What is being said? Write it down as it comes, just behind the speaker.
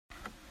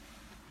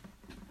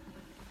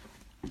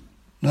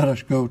Let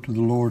us go to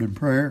the Lord in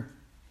prayer.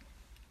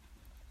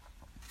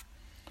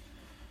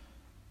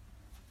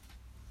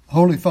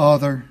 Holy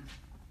Father,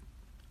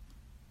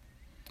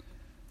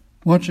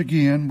 once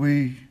again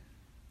we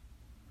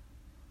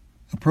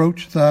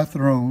approach thy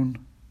throne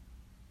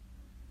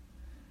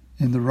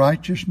in the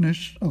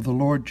righteousness of the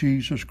Lord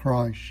Jesus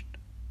Christ,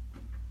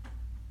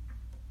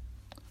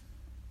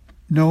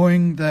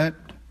 knowing that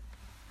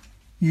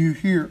you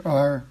hear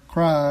our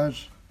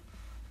cries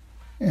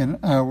and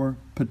our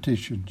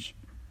petitions.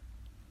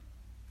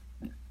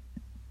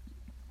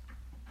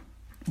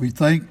 We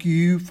thank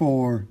you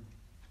for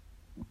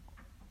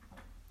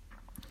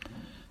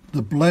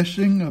the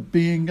blessing of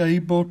being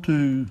able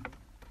to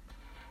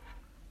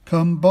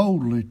come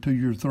boldly to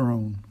your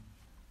throne.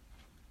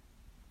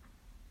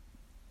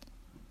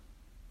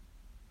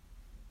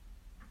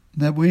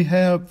 That we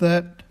have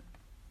that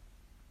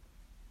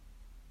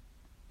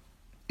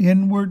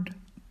inward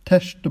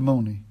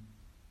testimony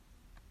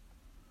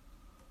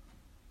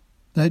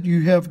that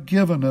you have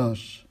given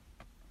us,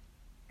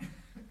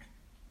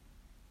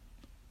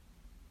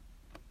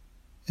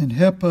 and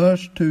help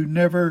us to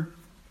never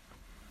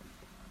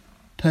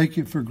take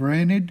it for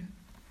granted.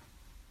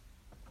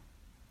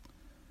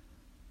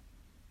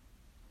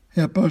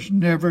 Help us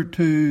never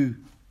to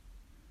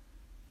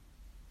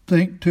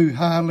think too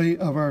highly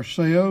of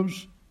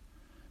ourselves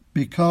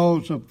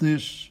because of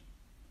this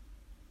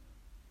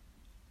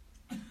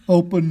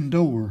open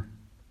door.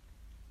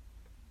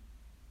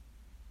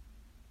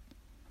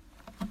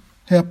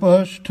 Help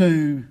us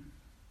to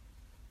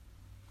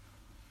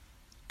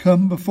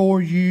come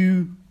before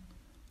you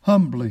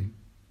humbly.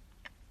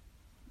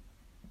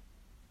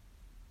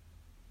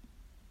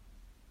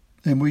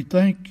 And we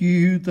thank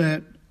you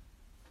that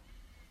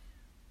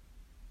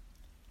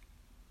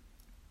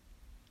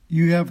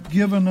you have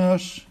given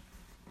us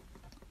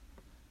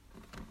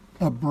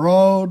a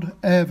broad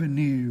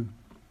avenue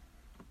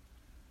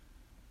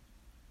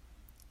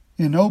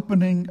in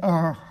opening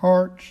our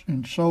hearts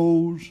and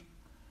souls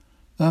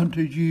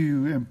unto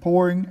you and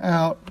pouring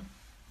out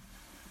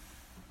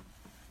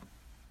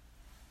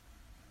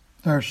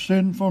our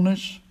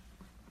sinfulness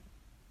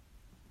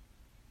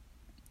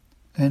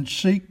and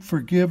seek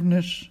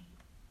forgiveness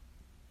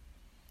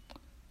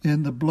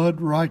in the blood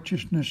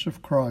righteousness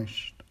of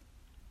Christ.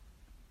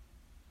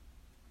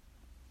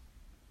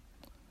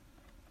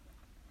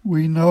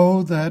 We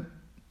know that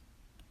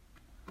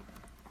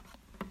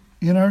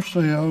in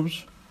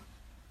ourselves,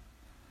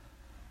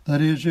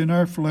 that is, in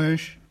our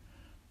flesh,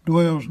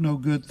 dwells no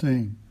good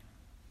thing.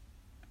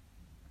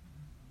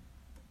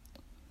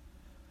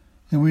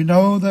 And we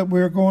know that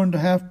we're going to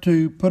have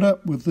to put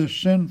up with this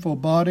sinful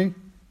body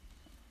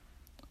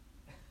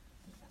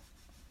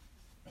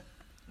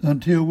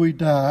until we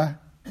die.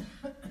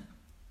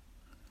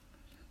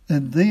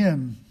 And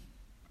then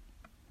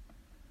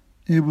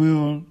it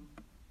will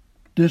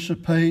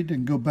dissipate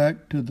and go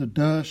back to the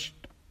dust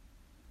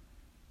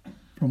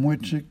from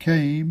which it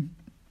came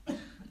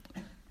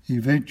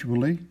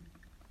eventually.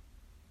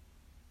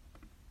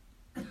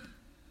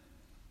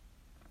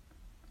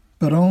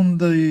 But on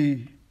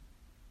the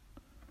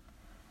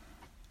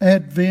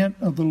advent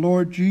of the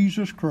Lord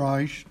Jesus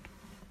Christ,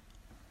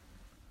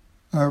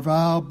 our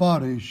vile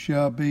bodies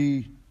shall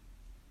be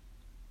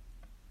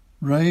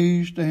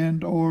raised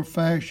and or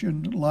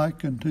fashioned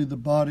like unto the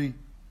body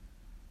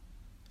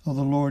of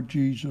the Lord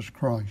Jesus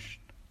Christ,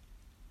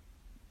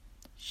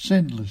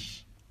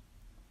 sinless,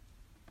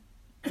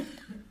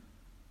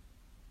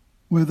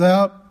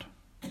 without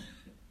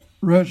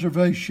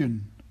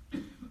reservation,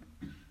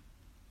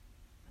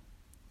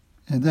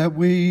 and that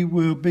we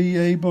will be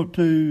able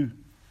to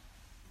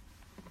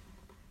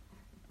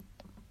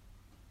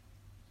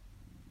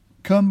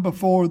come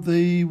before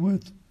thee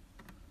with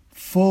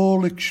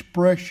full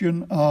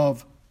expression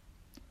of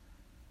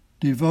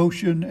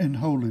devotion and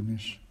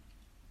holiness.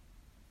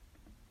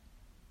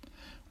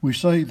 We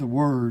say the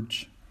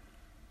words.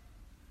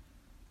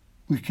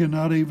 We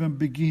cannot even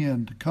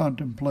begin to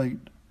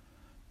contemplate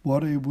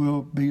what it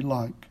will be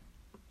like.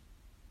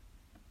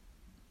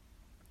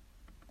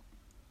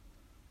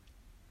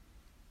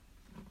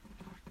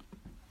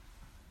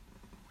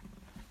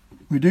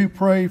 We do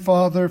pray,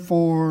 Father,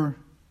 for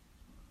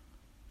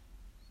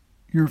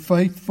your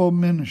faithful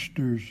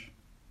ministers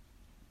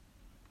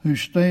who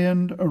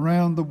stand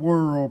around the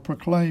world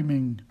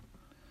proclaiming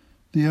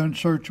the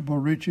unsearchable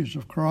riches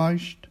of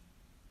Christ,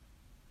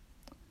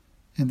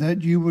 and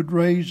that you would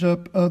raise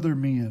up other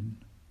men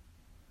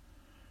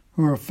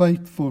who are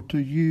faithful to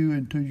you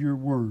and to your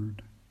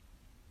word.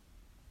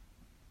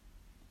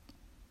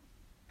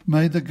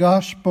 May the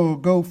gospel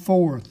go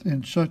forth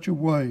in such a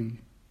way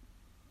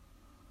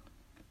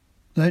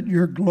that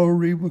your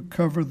glory would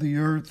cover the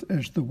earth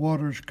as the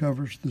waters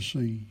covers the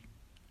sea.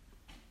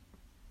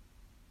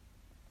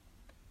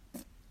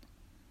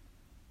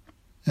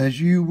 As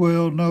you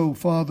well know,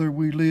 Father,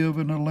 we live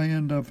in a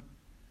land of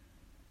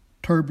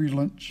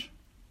turbulence,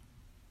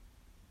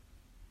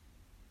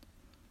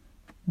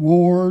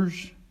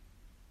 wars,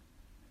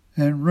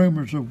 and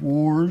rumors of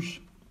wars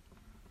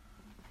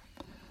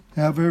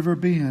have ever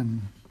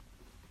been.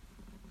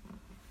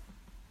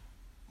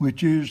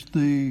 which is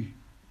the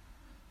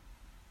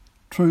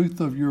truth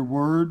of your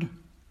word,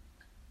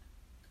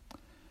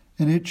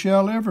 and it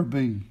shall ever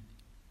be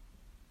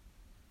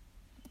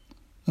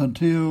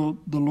until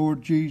the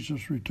Lord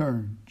Jesus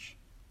returns.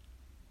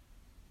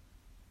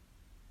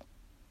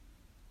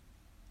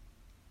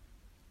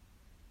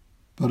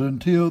 But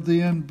until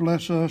then,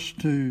 bless us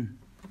to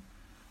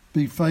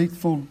be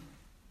faithful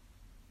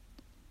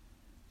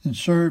and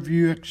serve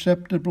you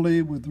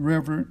acceptably with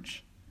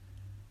reverence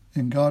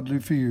and godly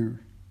fear.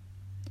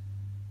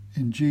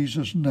 In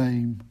Jesus'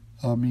 name,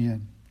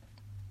 amen.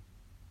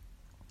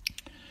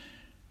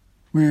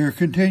 We're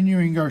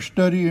continuing our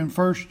study in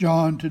 1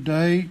 John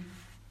today.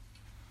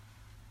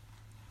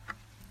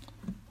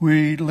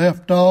 We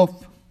left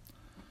off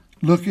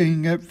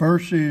looking at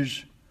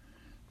verses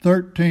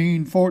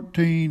 13,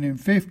 14,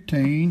 and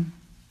 15.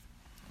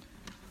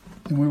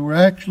 And we were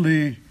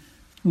actually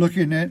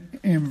looking at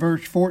in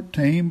verse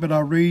 14, but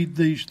I'll read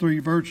these 3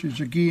 verses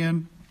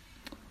again.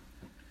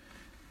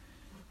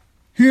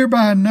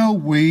 Hereby know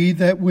we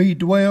that we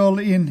dwell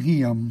in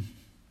him,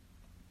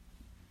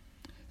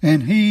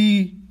 and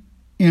he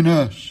in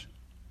us,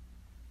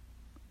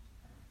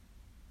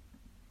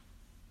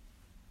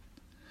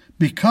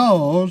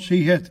 because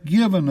he hath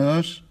given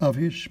us of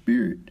his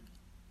Spirit.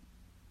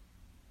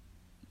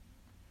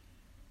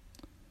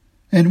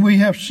 And we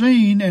have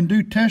seen and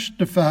do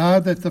testify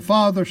that the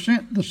Father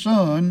sent the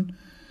Son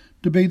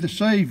to be the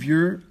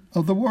Savior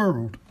of the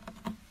world.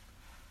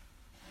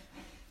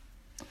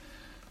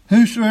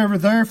 Whosoever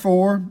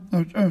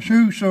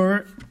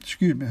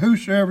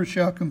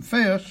shall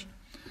confess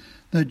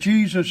that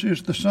Jesus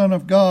is the Son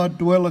of God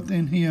dwelleth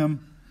in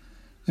him,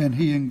 and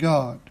he in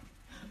God.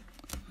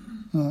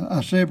 I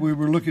said we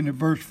were looking at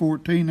verse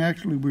 14.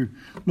 Actually, we're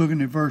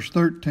looking at verse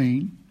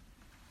 13.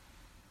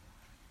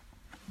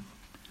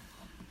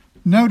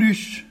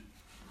 Notice,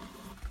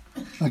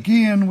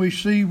 again, we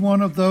see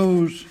one of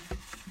those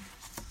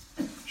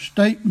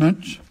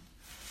statements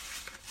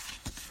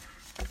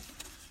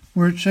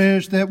where it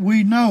says that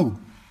we know.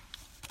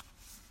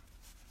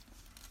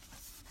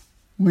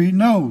 We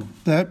know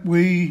that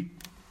we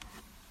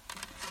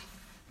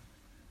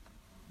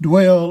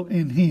dwell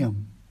in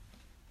him.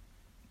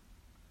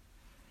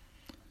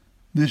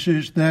 This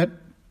is that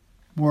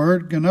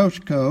word,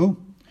 gnosko.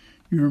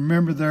 You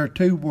remember there are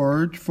 2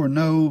 words for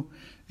know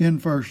in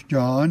 1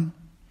 John,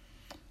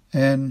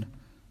 and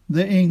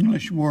the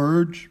English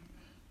words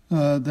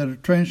that are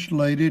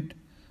translated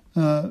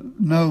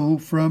know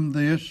from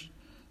this,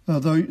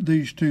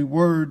 these 2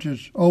 words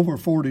is over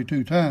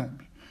 42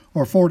 times,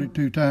 or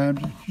 42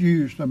 times it's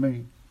used,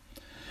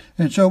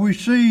 And so we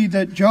see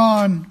that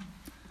John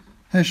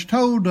has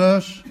told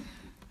us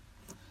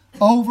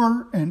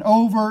over and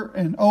over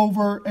and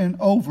over and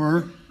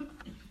over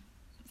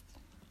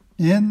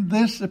in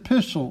this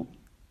epistle.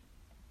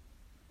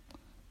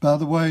 By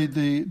the way,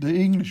 the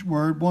English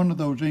word, one of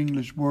those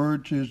English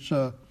words is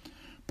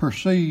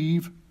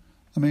perceive.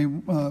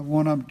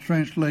 One I'm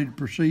translated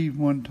perceive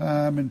one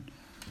time, and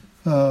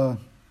I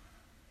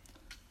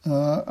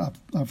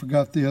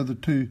forgot the other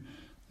 2.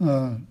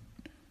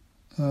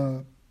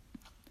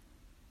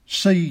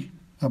 See,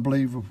 I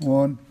believe, of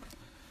one.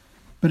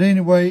 But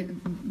anyway,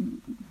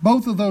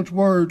 both of those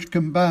words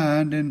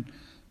combined in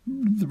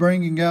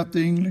bringing out the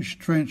English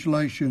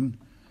translation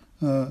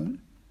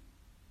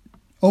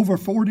over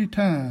 40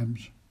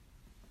 times,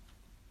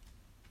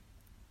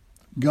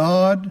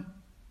 God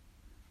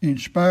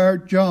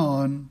inspired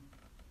John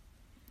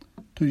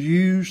to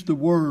use the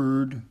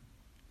word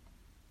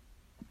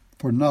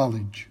for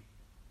knowledge,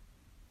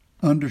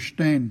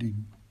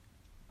 understanding.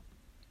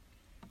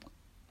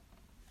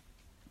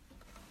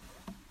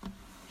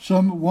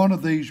 One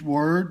of these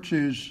words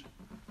is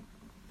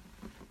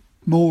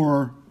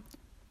more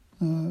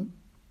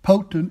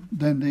potent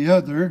than the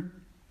other.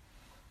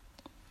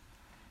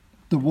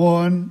 The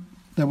one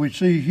that we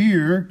see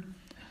here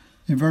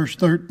in verse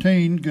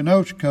 13,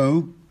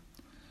 gnosko,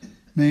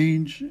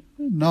 means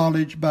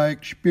knowledge by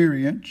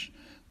experience.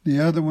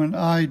 The other one,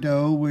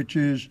 eido, which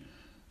is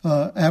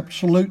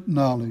absolute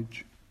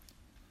knowledge.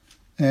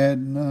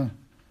 And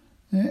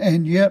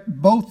yet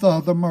both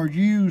of them are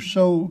used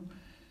so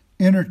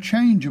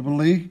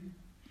interchangeably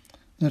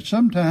that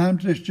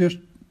sometimes it's just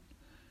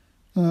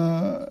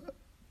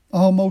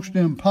almost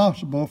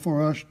impossible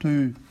for us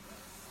to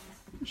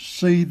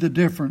see the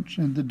difference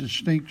and the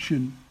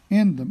distinction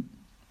in them.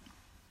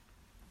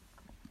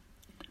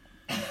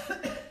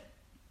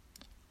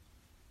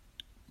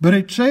 But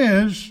it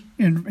says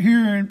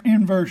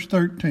in verse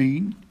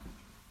 13,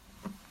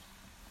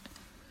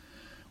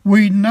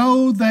 we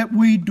know that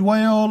we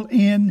dwell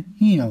in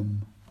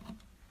him,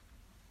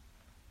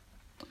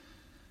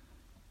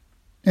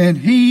 and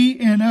he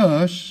in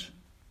us,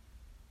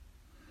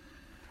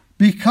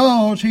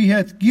 because he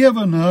hath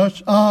given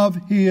us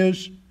of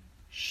his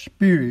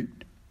Spirit.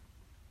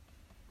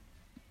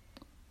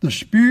 The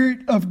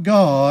Spirit of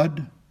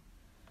God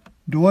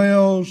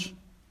dwells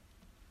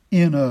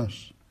in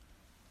us.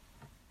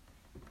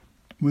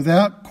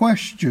 Without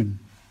question,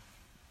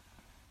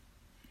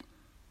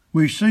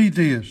 we see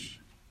this.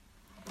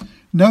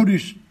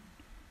 Notice,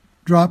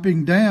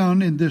 dropping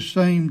down in this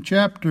same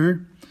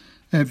chapter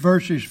at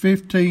verses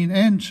 15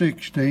 and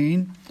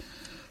 16,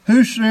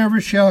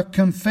 whosoever shall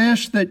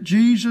confess that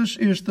Jesus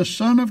is the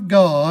Son of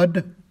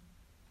God,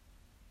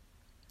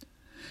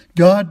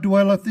 God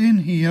dwelleth in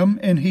him,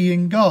 and he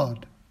in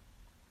God.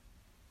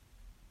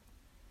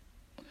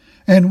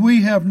 And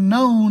we have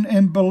known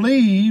and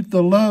believed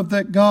the love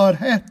that God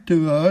hath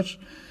to us.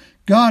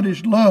 God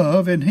is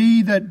love, and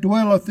he that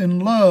dwelleth in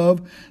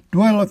love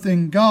dwelleth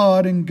in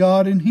God, and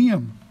God in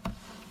him.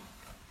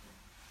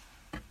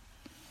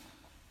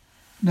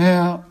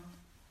 Now,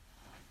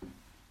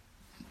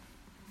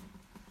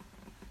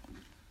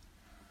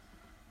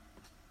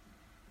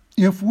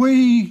 if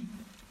we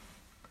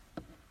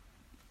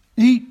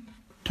eat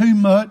too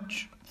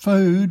much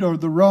food or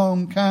the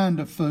wrong kind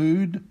of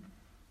food,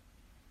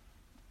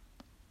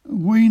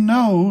 we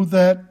know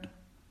that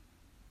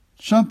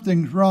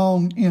something's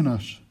wrong in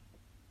us.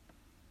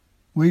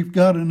 We've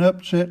got an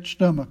upset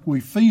stomach. We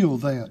feel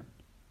that.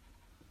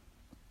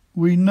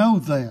 We know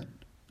that.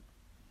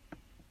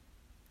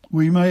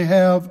 We may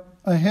have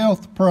a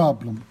health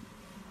problem.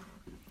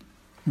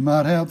 We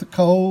might have the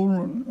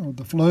cold or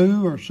the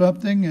flu or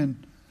something,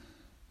 and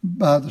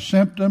by the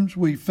symptoms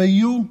we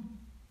feel,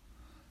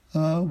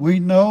 we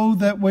know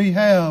that we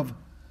have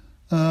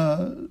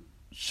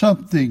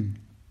something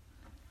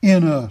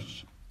in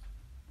us.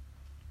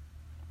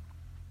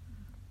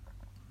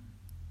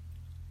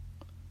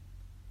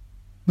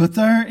 But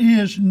there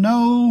is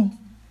no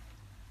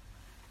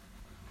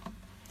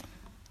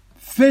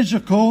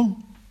physical,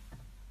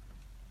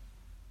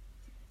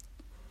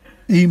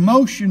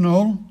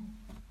 emotional,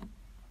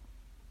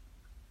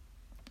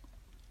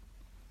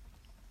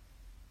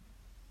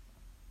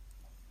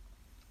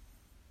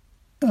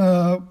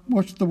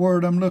 what's the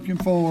word I'm looking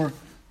for?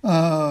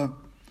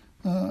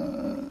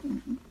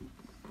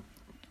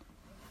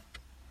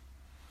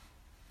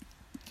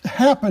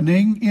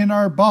 Happening in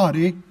our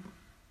body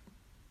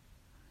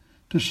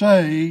to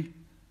say,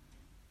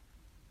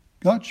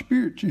 God's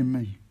Spirit's in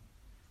me.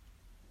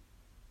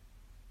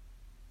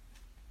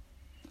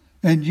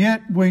 And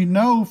yet we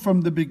know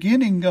from the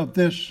beginning of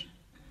this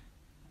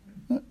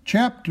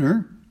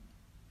chapter,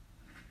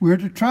 we're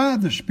to try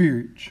the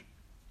spirits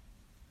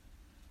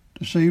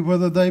to see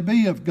whether they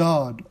be of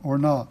God or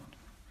not.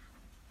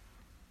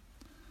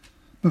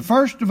 But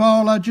first of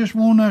all, I just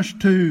want us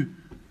to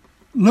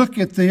look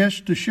at this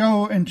to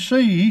show and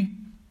see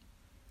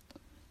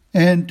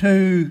and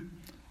to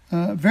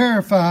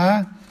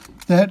verify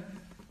that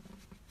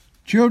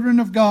children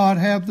of God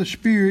have the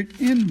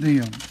Spirit in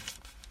them.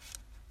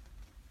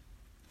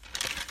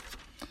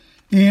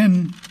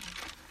 In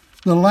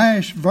the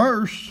last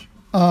verse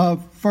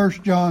of 1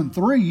 John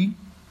 3,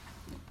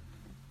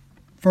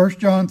 1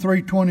 John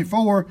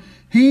 3:24,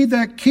 he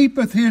that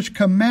keepeth his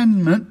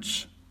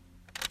commandments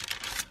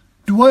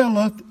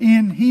dwelleth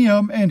in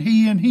him, and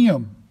he in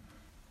him.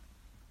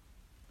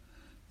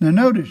 Now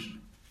notice,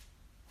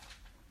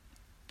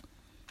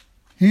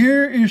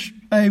 here is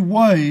a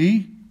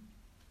way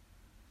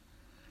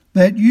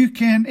that you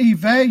can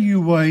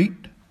evaluate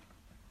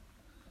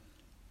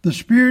the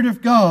Spirit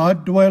of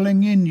God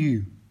dwelling in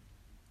you,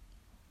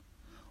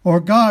 or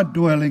God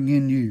dwelling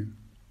in you.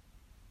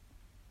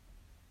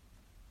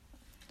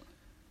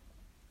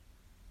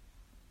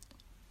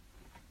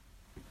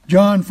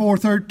 John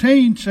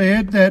 4:13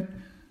 said that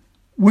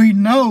we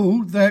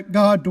know that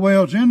God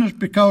dwells in us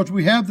because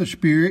we have the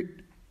Spirit.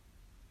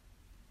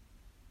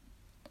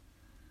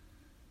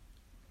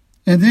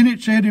 And then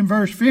it said in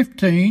verse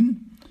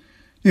 15,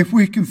 if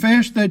we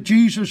confess that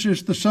Jesus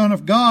is the Son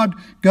of God,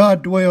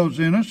 God dwells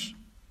in us,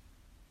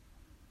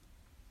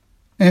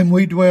 and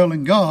we dwell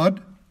in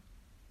God.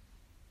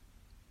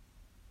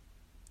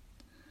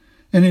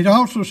 And it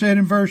also said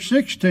in verse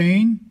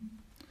 16,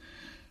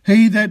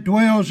 he that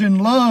dwells in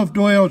love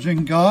dwells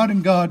in God,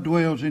 and God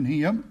dwells in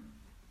him.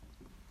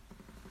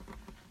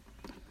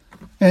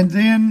 And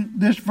then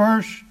this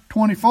verse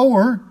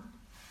 24,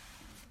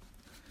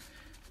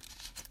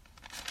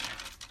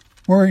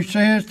 where he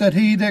says that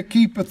he that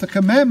keepeth the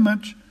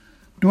commandments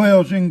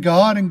dwells in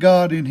God, and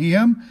God in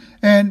him.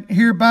 And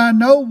hereby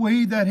know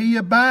we that he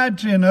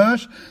abides in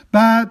us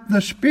by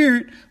the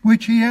Spirit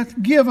which he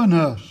hath given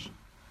us.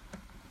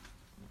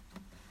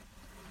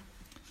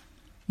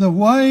 The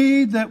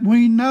way that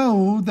we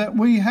know that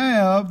we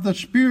have the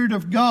Spirit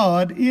of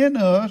God in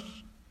us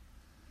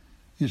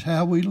is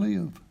how we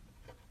live.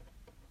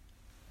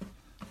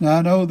 Now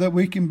I know that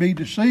we can be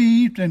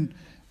deceived and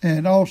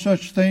all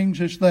such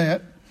things as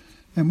that.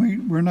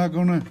 And we're not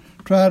going to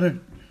try to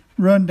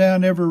run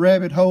down every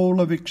rabbit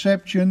hole of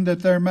exception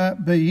that there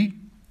might be.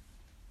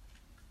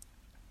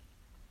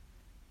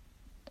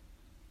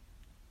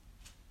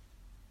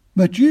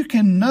 But you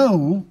can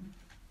know,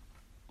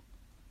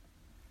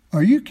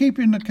 are you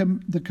keeping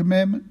the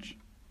commandments?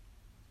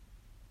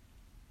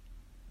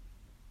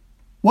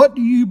 What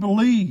do you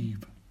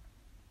believe?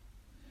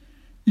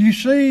 You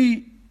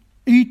see,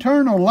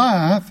 eternal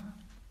life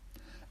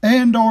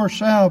and or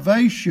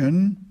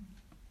salvation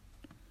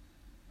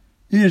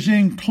is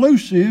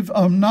inclusive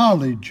of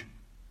knowledge.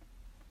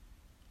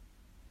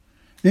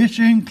 It's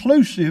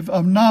inclusive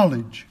of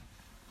knowledge.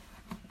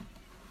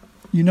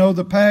 You know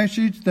the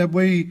passage that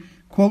we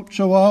quote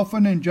so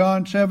often in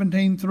John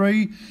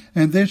 17:3,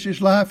 and this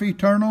is life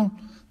eternal,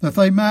 that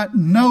they might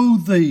know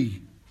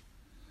thee,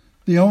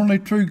 the only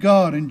true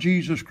God, and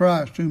Jesus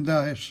Christ, whom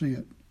thou hast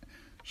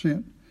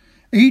sent.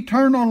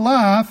 Eternal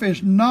life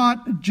is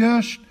not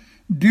just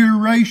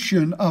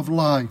duration of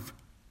life.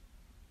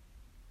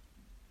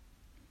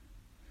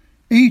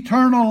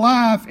 Eternal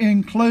life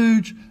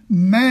includes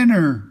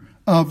manner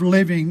of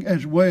living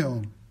as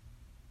well.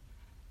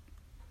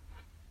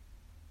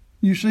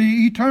 You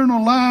see,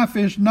 eternal life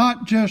is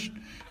not just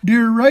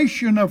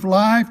duration of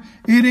life,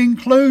 it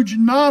includes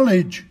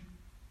knowledge.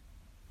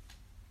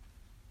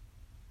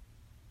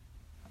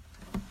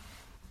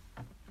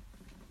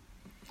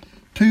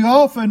 Too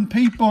often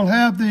people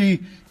have the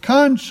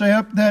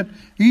concept that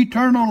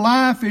eternal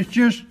life is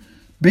just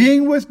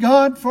being with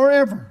God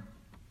forever.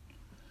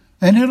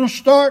 And it'll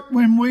start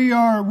when we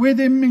are with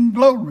Him in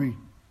glory.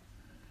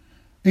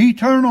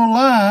 Eternal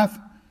life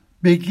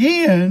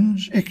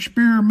begins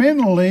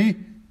experimentally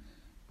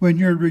when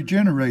you're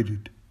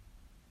regenerated.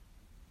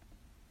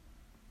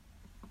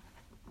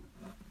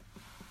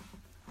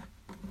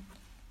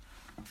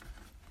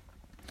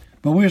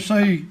 But we'll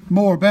say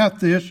more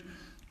about this,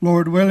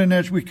 Lord willing,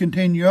 as we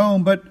continue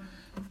on. But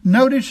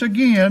notice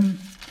again,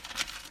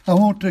 I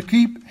want to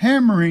keep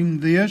hammering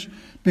this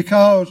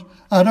because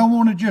I don't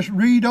want to just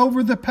read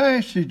over the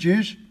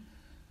passages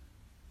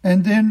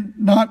and then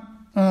not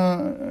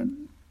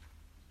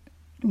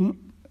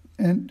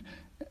and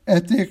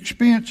at the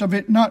expense of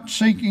it not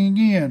sinking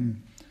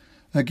in.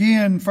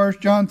 Again, 1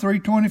 John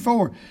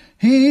 3:24.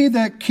 He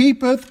that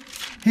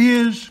keepeth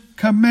his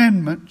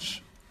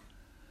commandments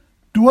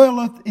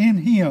dwelleth in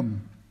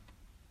him.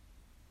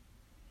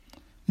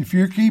 If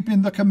you're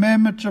keeping the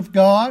commandments of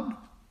God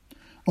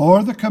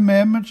or the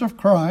commandments of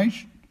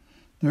Christ,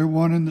 they're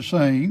one and the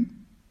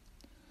same.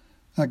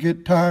 I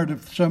get tired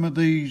of some of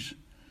these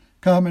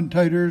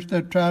commentators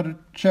that try to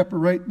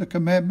separate the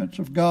commandments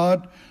of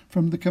God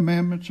from the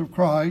commandments of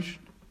Christ.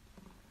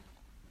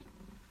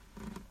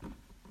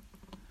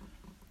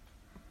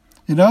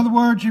 In other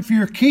words, if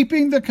you're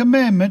keeping the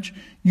commandments,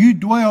 you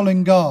dwell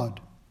in God.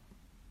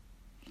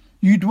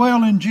 You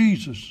dwell in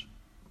Jesus.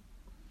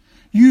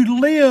 You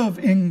live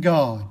in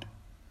God.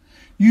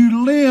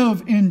 You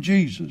live in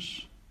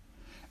Jesus.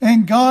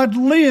 And God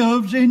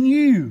lives in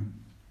you.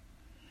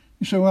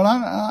 You say, well,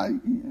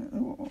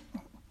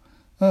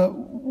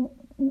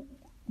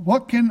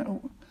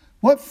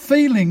 what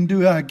feeling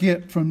do I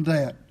get from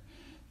that?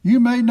 You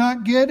may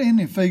not get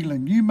any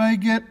feeling. You may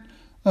get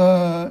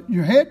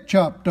your head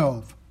chopped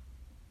off.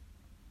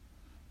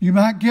 You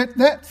might get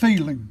that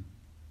feeling.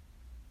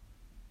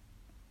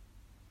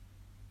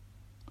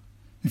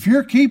 If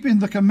you're keeping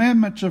the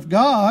commandments of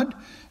God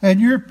and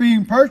you're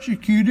being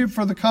persecuted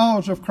for the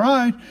cause of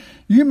Christ,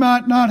 you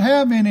might not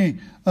have any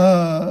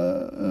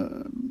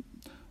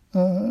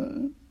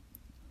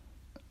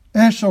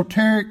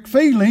esoteric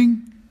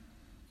feeling.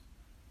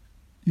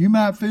 You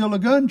might feel a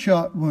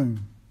gunshot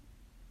wound.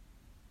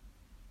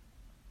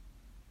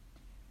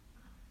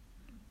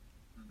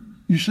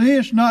 You see,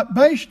 it's not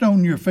based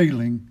on your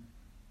feeling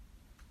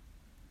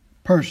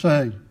per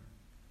se.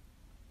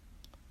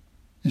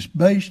 It's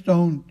based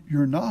on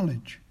your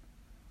knowledge,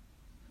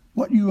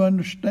 what you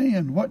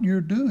understand, what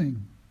you're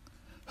doing,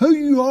 who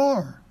you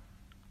are.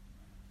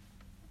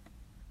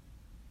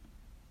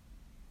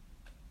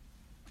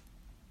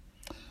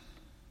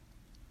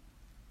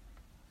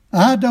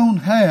 I don't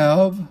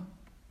have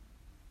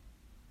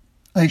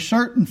a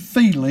certain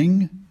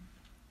feeling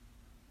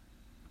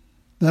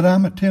that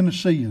I'm a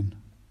Tennessean.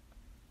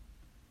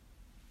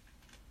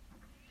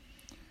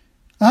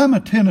 I'm a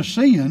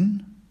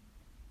Tennessean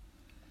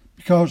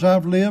because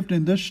I've lived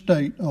in this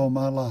state all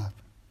my life.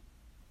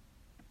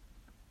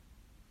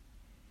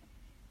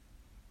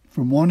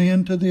 From one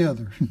end to the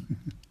other.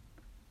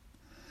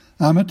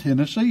 I'm a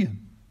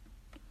Tennessean.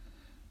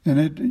 And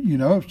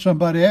if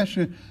somebody asks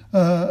you,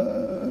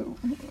 who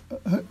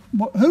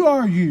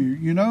are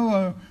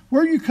you?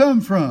 Where you come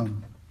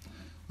from?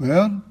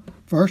 Well,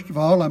 first of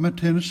all, I'm a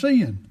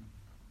Tennessean.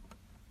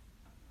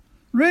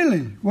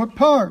 Really? What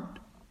part?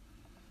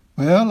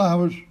 Well, I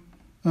was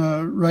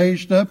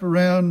raised up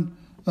around,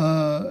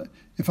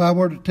 if I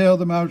were to tell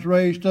them I was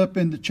raised up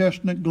in the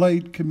Chestnut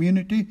Glade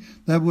community,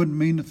 that wouldn't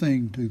mean a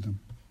thing to them.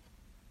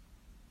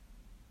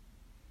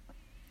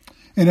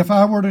 And if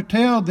I were to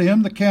tell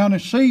them the county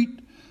seat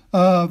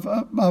of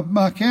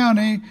my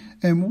county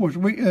and was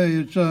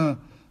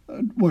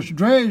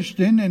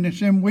Dresden and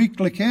it's in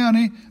Weakley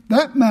County,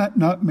 that might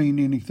not mean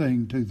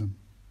anything to them.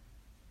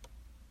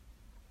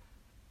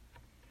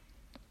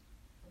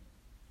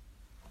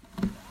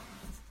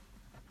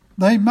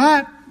 They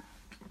might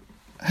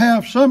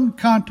have some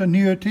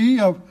continuity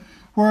of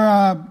where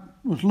I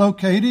was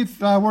located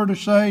if I were to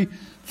say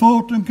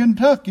Fulton,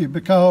 Kentucky,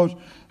 because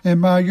in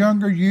my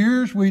younger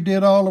years we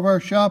did all of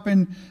our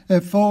shopping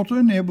at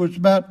Fulton. It was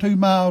about 2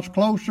 miles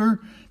closer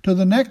to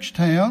the next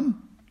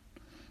town,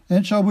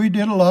 and so we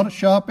did a lot of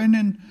shopping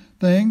and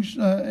things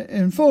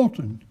in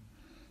Fulton.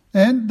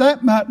 And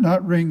that might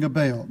not ring a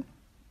bell.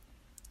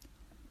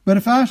 But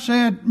if I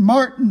said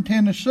Martin,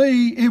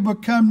 Tennessee, it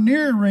would come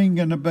near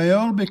ringing a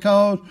bell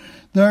because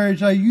there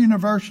is a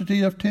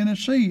University of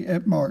Tennessee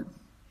at Martin.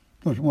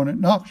 There's one at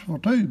Knoxville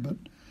too, but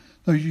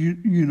there's a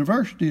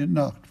university at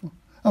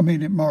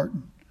at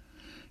Martin.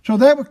 So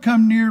that would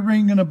come near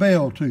ringing a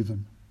bell to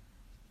them.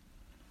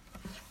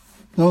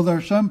 Though there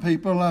are some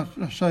people, I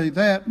say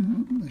that,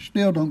 and they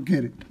still don't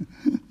get it.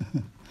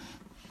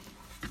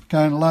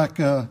 Kind of like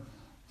a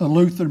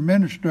Lutheran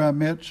minister I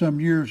met some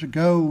years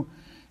ago,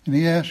 and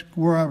he asked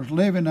where I was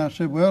living. I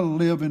said, well, I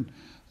live in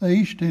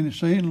East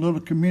Tennessee in a little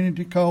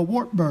community called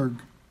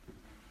Wartburg.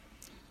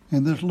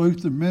 And this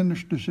Lutheran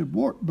minister said,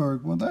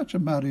 Wartburg, well, that's a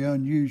mighty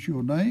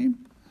unusual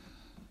name.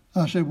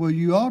 I said, well,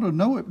 you ought to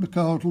know it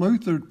because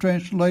Luther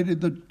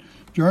translated the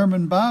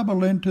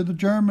Bible into the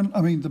German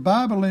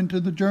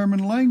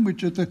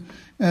language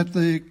at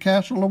the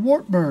castle of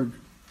Wartburg.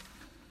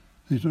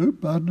 He said,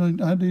 oop, I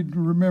need to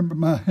remember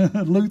my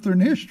Lutheran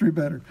history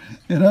better.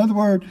 In other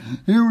words,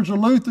 here was a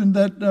Lutheran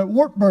that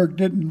Wartburg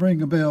didn't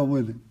ring a bell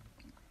with him.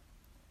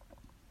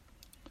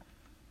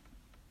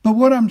 But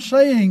what I'm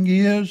saying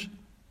is,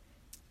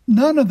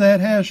 none of that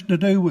has to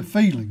do with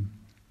feeling.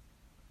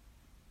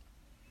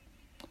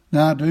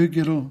 Now, I do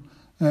get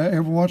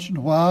every once in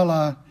a while,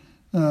 I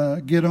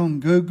get on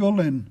Google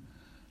and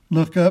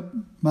look up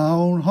my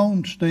own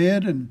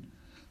homestead, and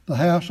the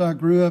house I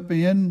grew up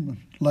in,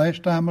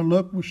 last time I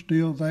looked, was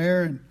still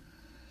there, and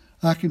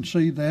I can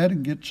see that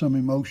and get some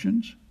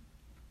emotions.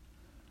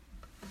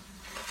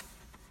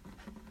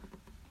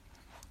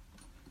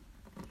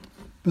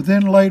 But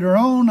then later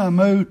on, I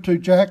moved to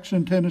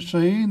Jackson,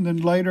 Tennessee, and then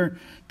later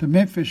to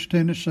Memphis,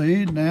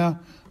 Tennessee, and now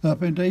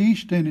up into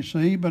East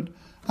Tennessee. But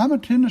I'm a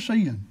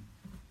Tennessean.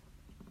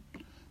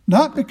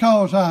 Not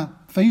because I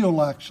feel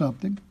like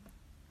something.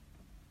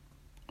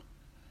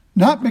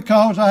 Not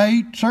because I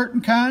eat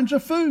certain kinds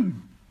of food.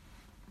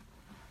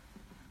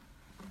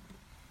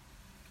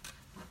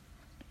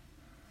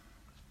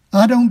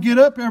 I don't get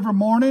up every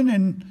morning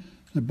and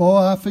say, boy,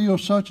 I feel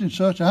such and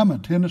such. I'm a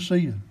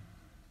Tennessean.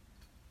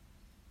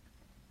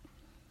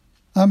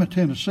 I'm a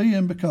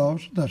Tennessean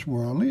because that's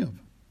where I live.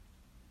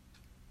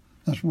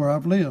 That's where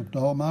I've lived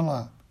all my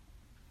life.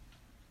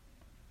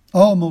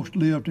 Almost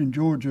lived in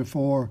Georgia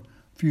for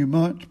a few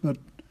months, but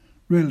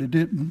really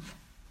didn't.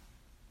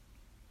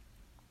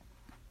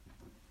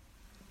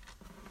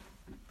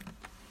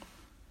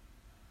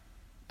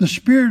 The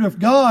Spirit of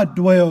God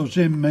dwells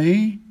in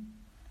me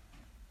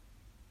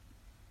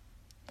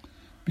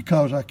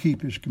because I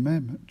keep His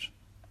commandments.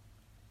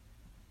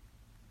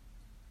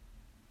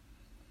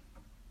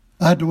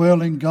 I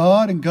dwell in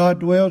God and God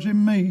dwells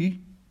in me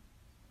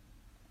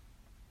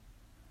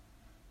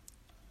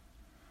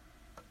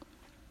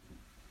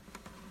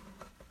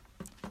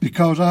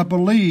because I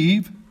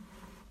believe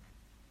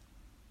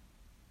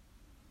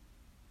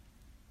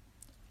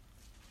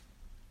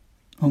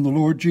on the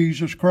Lord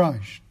Jesus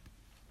Christ.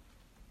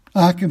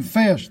 I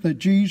confess that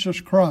Jesus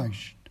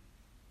Christ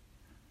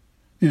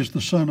is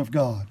the Son of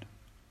God.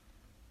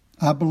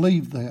 I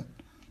believe that.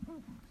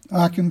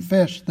 I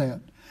confess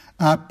that.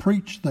 I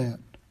preach that.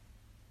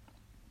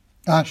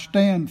 I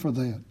stand for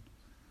that.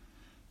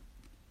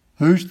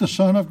 Who's the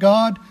Son of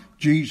God?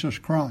 Jesus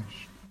Christ.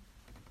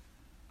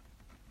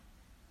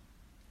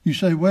 You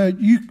say, well,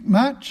 you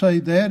might say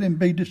that and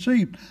be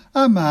deceived.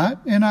 I might,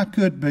 and I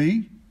could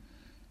be.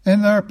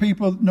 And there are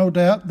people, no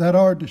doubt, that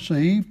are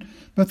deceived.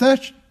 But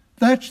that's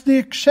the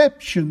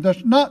exception.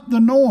 That's not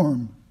the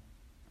norm.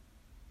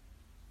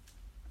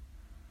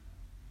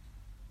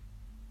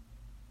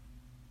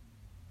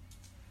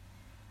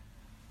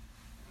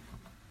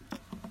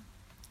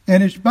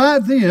 And it's by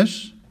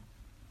this,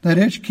 that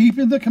is,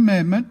 keeping the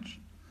commandments,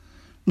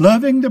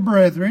 loving the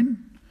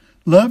brethren,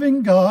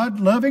 loving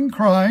God, loving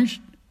Christ,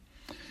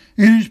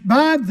 it is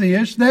by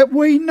this that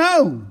we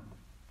know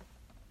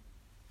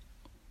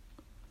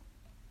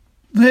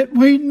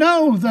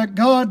that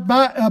God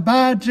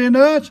abides in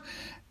us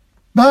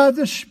by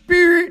the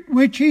Spirit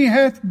which He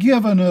hath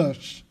given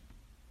us.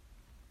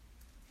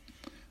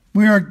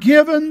 We are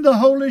given the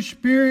Holy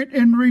Spirit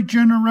in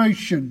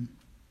regeneration.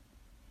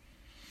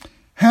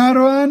 How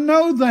do I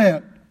know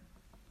that?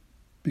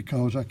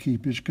 Because I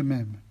keep His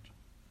commandments.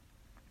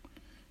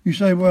 You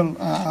say, well,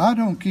 I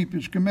don't keep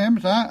His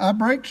commandments. I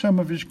break some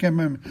of His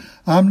commandments.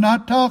 I'm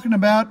not talking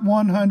about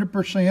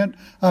 100%.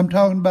 I'm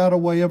talking about a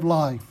way of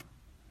life.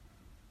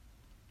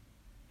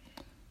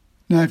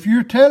 Now, if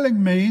you're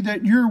telling me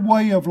that your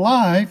way of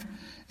life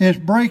is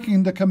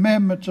breaking the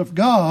commandments of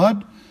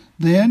God,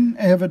 then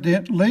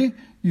evidently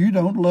you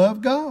don't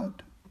love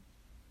God.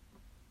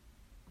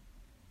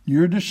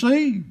 You're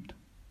deceived.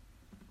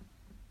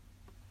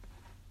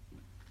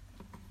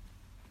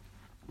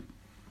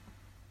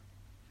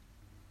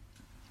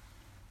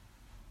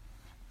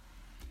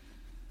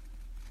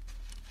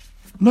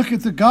 Look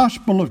at the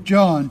Gospel of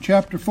John,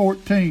 chapter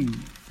 14.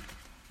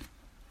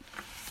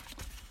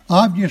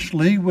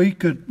 Obviously, we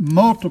could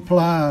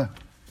multiply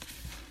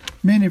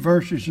many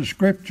verses of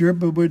Scripture,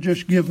 but we'll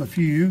just give a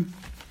few.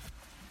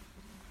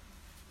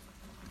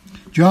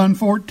 John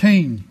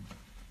 14.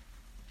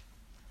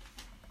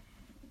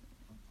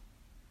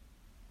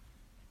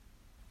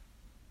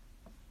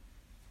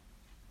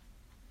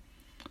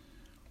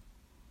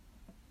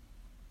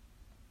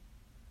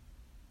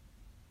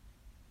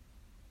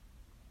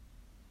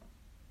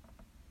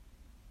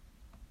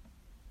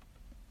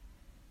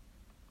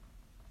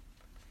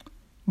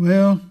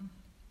 Well,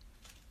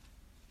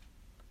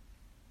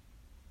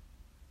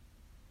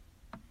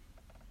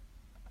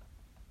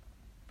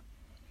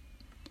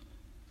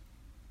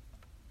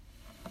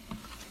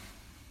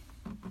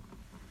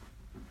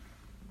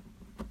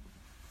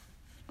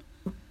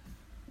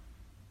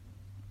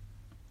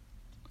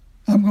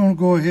 I'm going to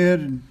go ahead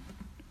and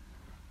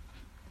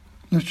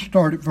let's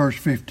start at verse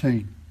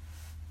 15.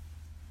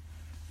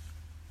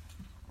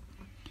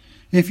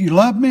 If you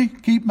love me,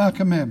 keep my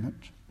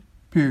commandments.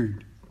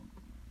 Period.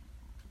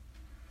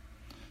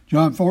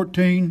 John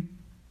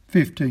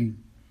 14:15.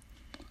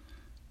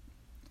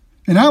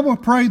 And I will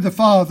pray the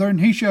Father, and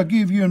he shall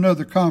give you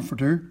another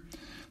comforter,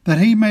 that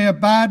he may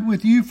abide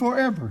with you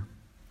forever.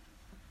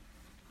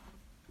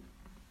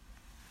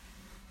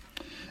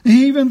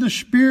 Even the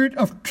Spirit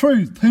of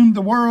truth, whom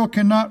the world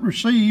cannot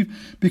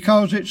receive,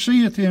 because it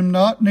seeth him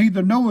not,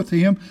 neither knoweth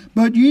him,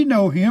 but ye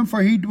know him,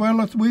 for he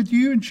dwelleth with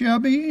you and shall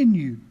be in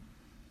you.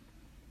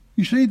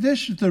 You see,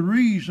 this is the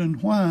reason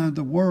why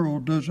the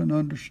world doesn't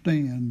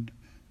understand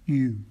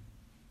you.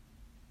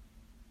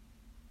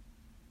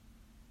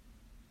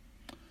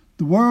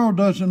 The world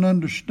doesn't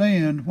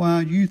understand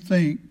why you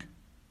think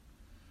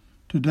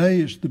today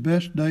is the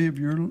best day of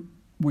your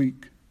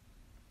week.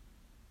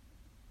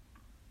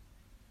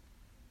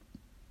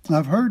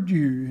 I've heard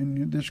you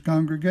in this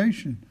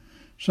congregation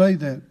say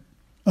that,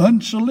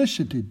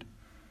 unsolicited.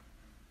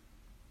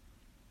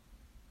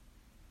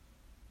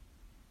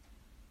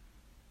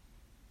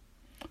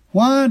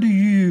 Why do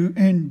you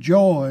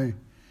enjoy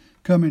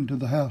coming to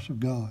the house of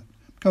God?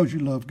 Because you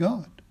love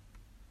God.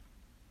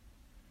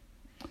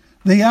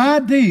 The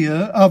idea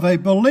of a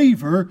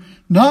believer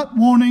not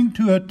wanting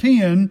to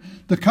attend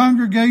the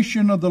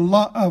congregation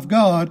of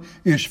God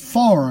is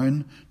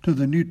foreign to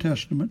the New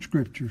Testament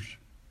Scriptures.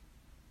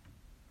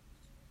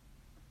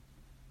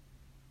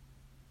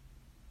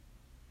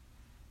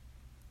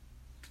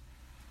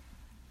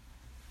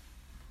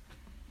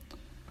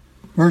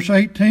 Verse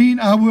 18,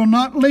 I will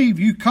not leave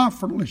you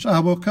comfortless, I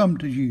will come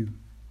to you.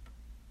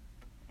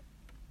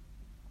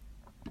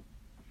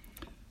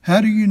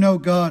 How do you know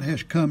God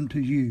has come to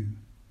you?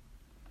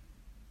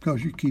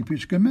 Because you keep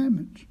His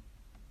commandments.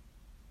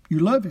 You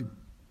love Him.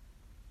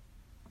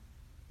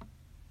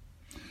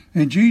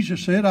 And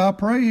Jesus said, I'll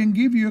pray and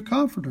give you a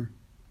comforter.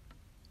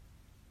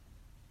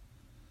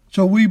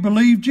 So we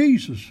believe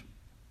Jesus.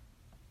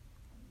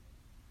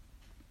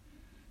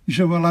 You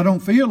say, well, I don't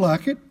feel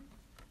like it.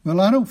 Well,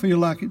 I don't feel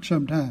like it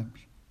sometimes.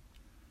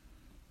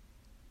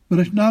 But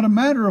it's not a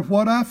matter of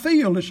what I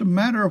feel. It's a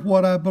matter of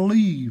what I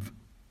believe.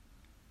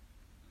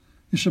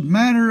 It's a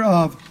matter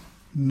of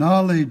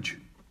knowledge.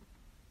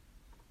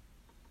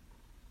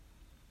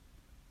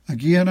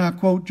 Again, I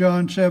quote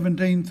John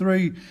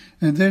 17:3,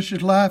 and this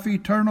is life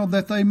eternal,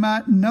 that they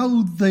might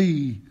know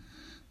thee,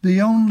 the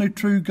only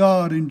true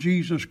God, in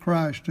Jesus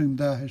Christ whom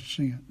thou hast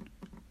sent.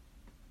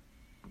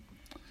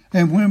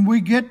 And when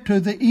we get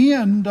to the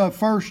end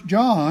of 1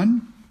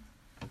 John,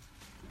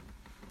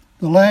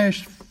 the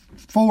last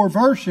 4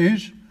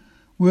 verses,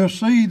 we'll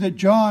see that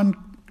John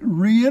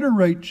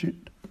reiterates it.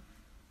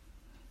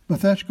 But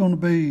that's going to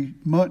be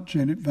months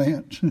in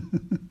advance.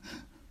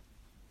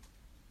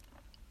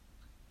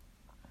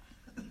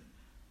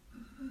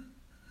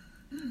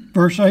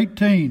 Verse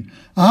 18,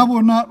 I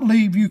will not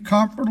leave you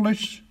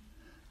comfortless.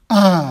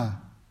 I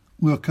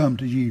will come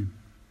to you.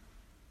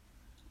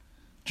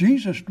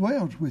 Jesus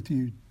dwells with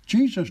you.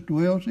 Jesus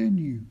dwells in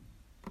you.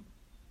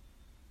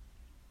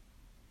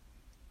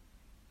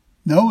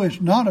 No,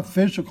 it's not a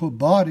physical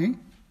body.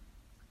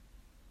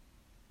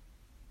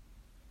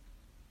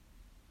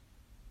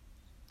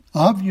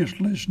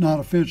 Obviously, it's not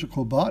a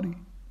physical body.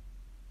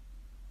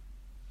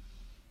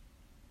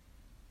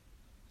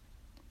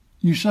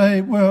 You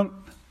say, well,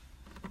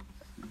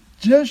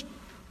 just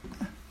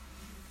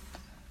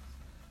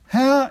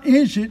how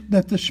is it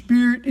that the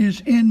Spirit is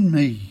in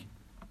me?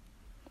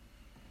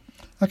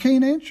 I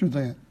can't answer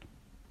that.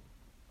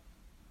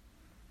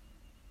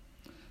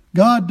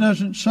 God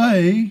doesn't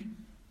say,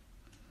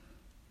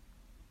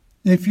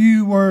 if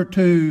you were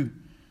to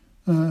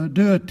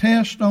do a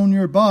test on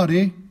your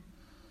body,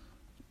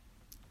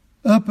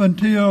 up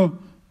until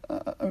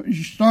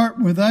you start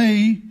with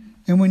A,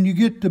 and when you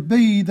get to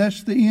B,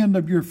 that's the end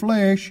of your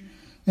flesh,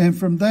 and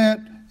from that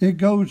it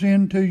goes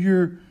into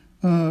your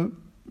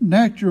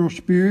natural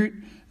spirit,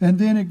 and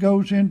then it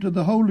goes into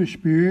the Holy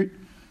Spirit.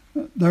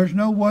 There's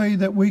no way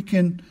that we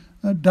can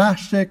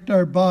dissect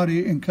our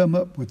body and come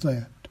up with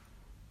that.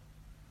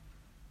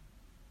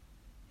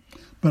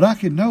 But I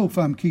can know if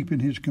I'm keeping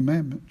His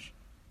commandments.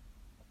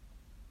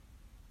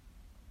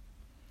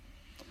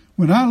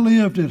 When I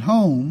lived at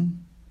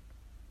home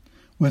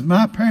with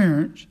my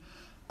parents,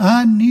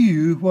 I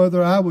knew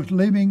whether I was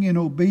living in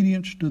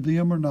obedience to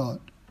them or not.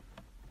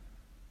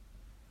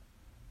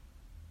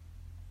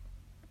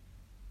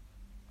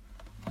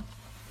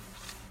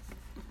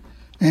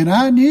 And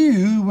I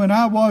knew when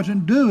I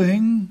wasn't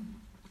doing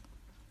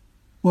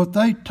what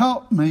they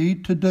taught me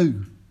to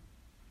do.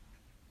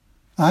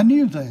 I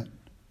knew that.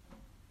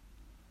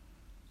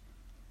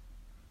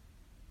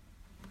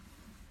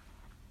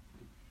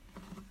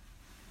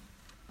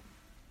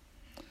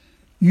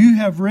 You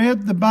have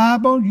read the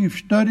Bible, you've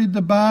studied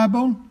the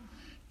Bible,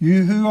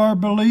 you who are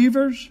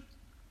believers,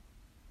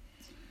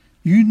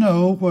 you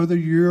know whether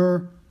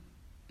you're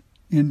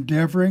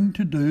endeavoring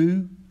to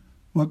do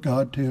what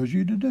God tells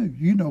you to do.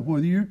 You know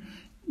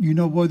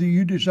whether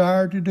you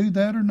desire to do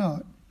that or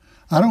not.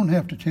 I don't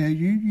have to tell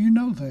you, you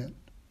know that.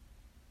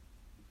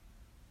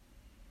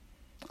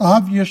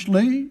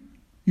 Obviously,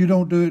 you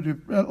don't do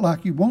it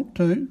like you want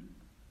to.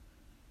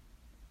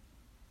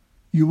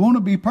 You want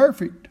to be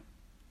perfect.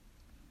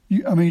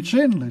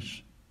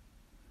 Sinless.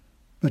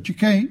 But you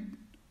can't.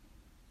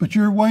 But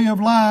your way of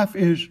life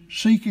is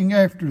seeking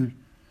after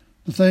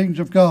the things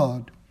of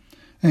God.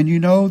 And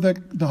you know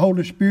that the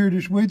Holy Spirit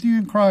is with you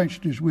and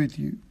Christ is with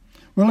you.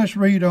 Well, let's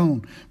read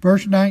on.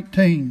 Verse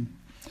 19.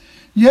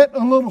 Yet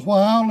a little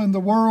while, and the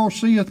world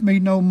seeth me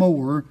no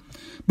more.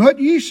 But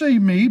ye see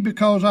me,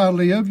 because I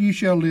live, ye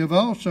shall live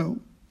also.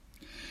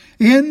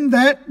 In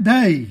that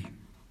day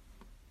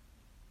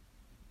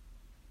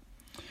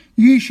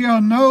ye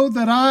shall know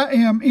that I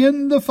am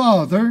in the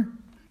Father,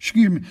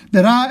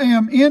 that I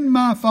am in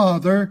my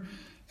Father,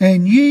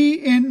 and ye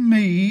in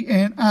me,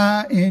 and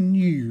I in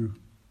you.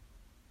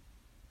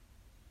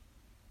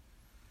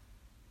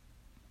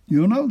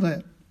 You'll know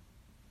that.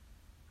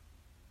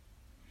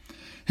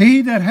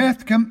 He that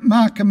hath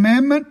my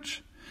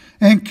commandments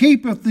and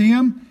keepeth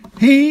them,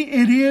 he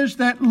it is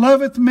that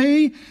loveth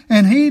me,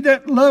 and he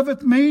that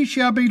loveth me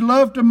shall be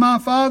loved of my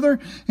Father,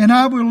 and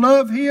I will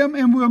love him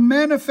and will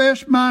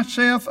manifest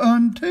myself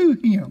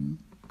unto him.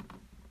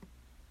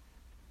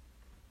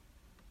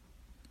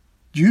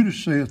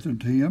 Judas saith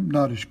unto him,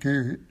 not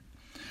Iscariot,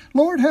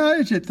 Lord, how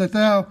is it that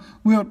thou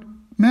wilt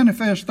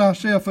manifest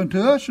thyself unto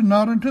us and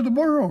not unto the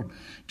world?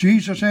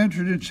 Jesus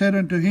answered and said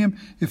unto him,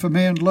 If a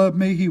man love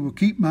me, he will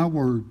keep my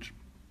words.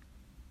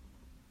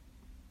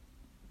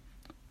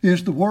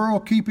 Is the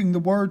world keeping the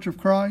words of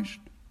Christ?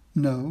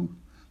 No.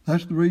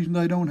 That's the reason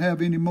they don't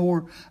have any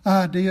more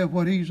idea of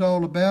what he's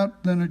all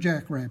about than a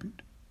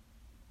jackrabbit.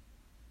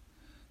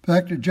 In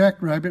fact, a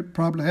jackrabbit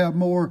probably have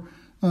more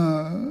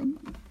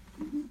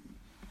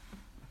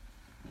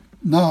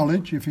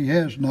knowledge, if he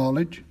has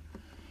knowledge,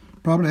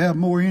 probably have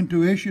more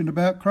intuition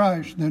about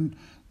Christ than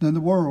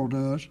the world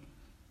does.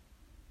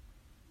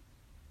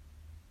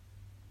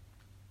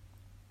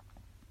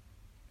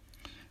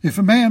 If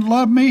a man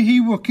love me,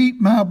 he will keep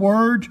my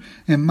words,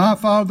 and my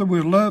Father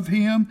will love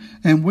him,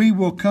 and we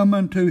will come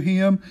unto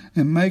him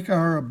and make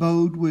our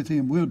abode with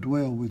him. We'll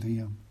dwell with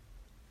him.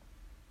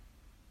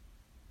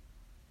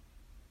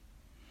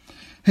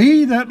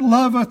 He that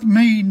loveth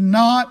me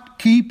not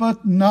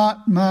keepeth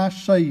not my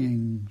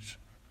sayings.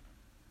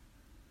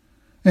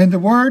 And the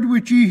word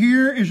which ye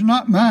hear is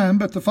not mine,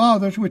 but the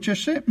Father's which has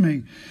sent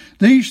me.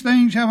 These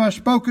things have I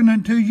spoken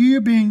unto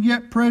you, being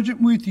yet present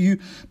with you.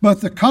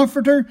 But the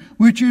Comforter,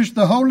 which is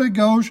the Holy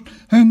Ghost,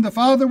 whom the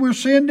Father will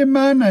send in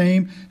my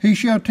name, he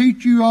shall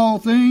teach you all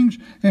things,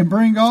 and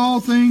bring all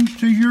things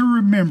to your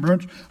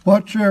remembrance,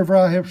 whatsoever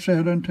I have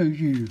said unto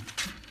you.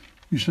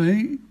 You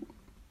see,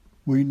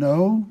 we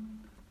know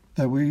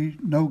that we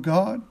know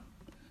God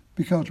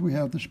because we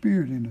have the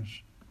Spirit in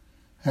us.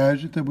 How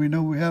is it that we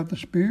know we have the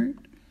Spirit?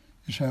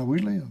 It's how we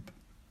live.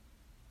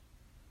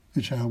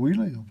 It's how we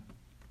live.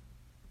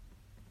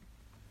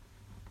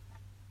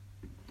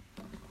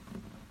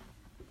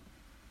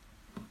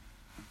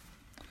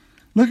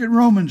 Look at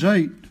Romans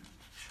 8.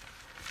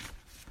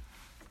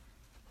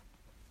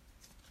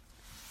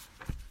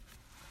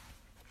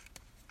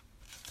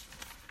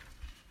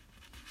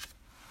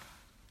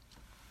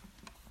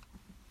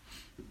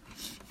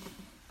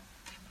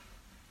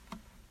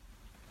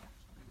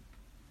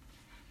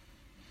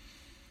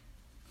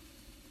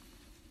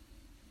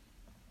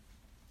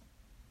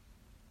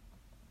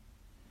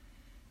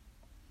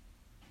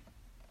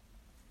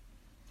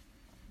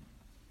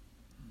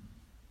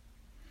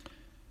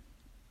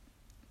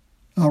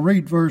 I'll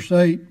read verse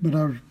 8, but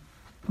I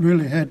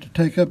really had to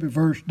take up at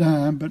verse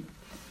 9. But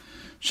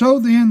so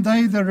then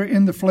they that are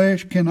in the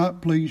flesh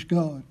cannot please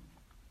God.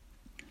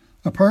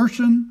 A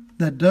person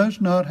that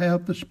does not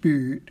have the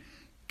Spirit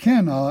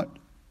cannot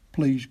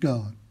please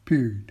God,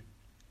 period.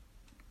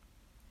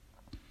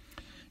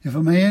 If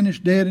a man is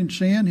dead in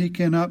sin, he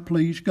cannot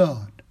please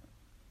God.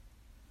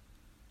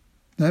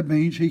 That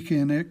means he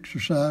can't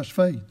exercise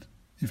faith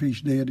if he's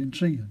dead in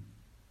sin.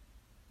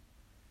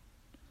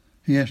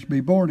 He has to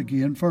be born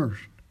again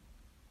first.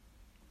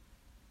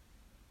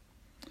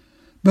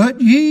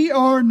 But ye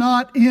are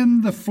not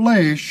in the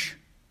flesh,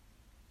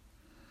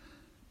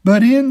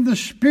 but in the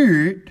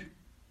Spirit,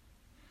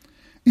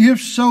 if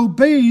so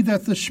be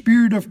that the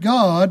Spirit of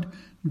God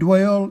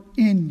dwell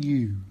in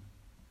you.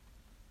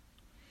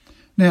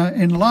 Now,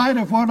 in light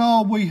of what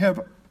all we have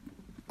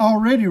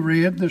already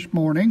read this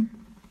morning,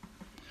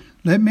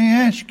 let me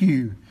ask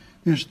you,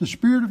 is the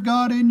Spirit of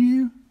God in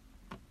you?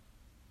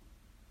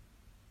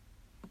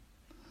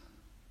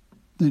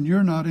 then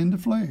you're not in the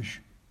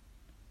flesh.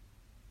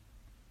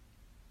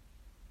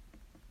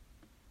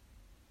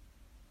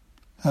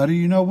 How do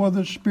you know whether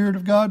the Spirit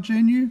of God's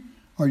in you?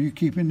 Are you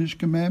keeping His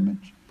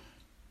commandments?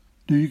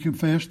 Do you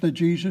confess that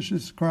Jesus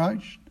is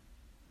Christ?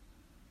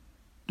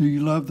 Do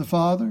you love the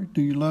Father?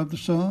 Do you love the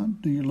Son?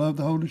 Do you love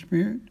the Holy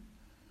Spirit?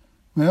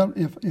 Well,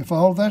 if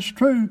all that's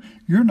true,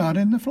 you're not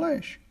in the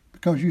flesh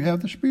because you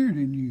have the Spirit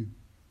in you.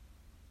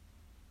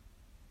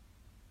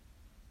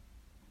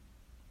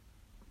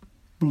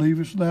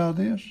 Believest thou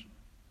this?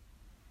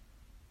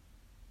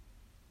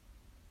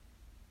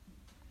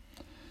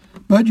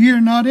 But ye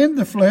are not in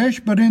the flesh,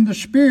 but in the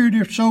Spirit,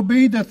 if so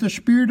be that the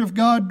Spirit of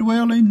God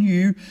dwell in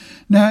you.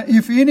 Now,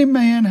 if any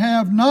man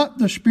have not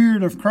the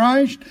Spirit of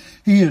Christ,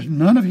 he is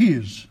none of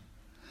his.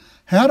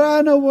 How do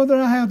I know whether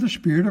I have the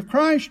Spirit of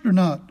Christ or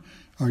not?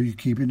 Are you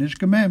keeping His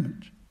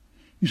commandments?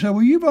 You say,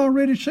 well, you've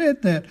already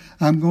said that.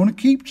 I'm going to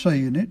keep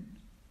saying it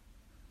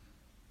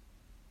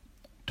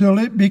till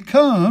it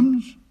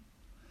becomes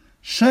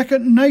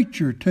second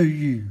nature to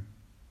you.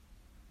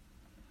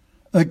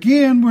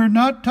 Again, we're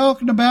not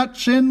talking about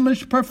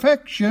sinless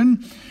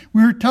perfection.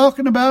 We're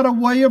talking about a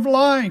way of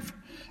life.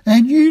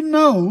 And you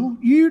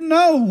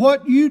know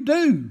what you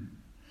do.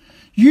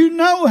 You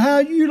know how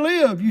you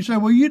live. You say,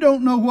 well, you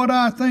don't know what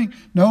I think.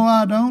 No,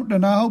 I don't,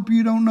 and I hope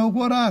you don't know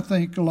what I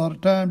think a lot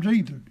of times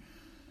either.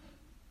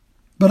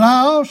 But I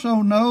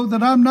also know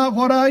that I'm not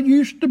what I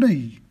used to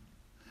be.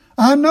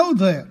 I know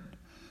that.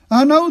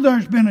 I know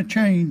there's been a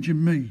change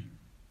in me.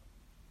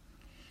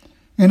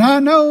 And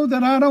I know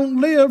that I don't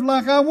live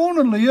like I want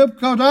to live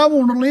because I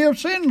want to live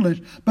sinless.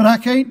 But I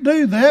can't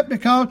do that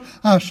because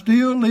I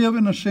still live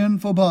in a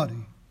sinful body.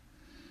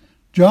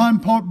 John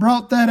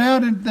brought that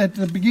out at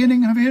the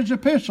beginning of his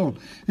epistle.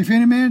 If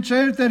any man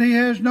says that he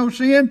has no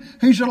sin,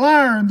 he's a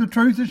liar and the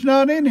truth is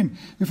not in him.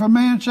 If a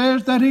man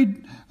says that he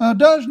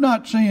does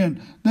not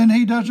sin, then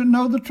he doesn't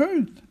know the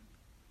truth.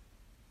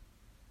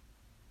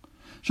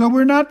 So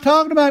we're not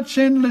talking about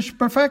sinless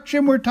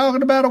perfection. We're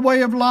talking about a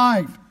way of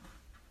life.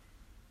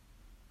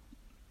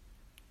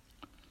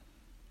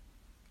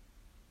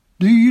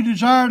 Do you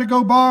desire to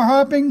go bar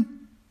hopping?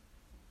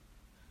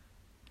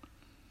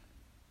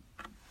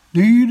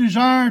 Do you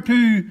desire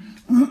to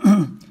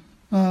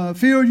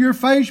fill your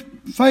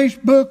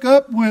Facebook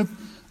up with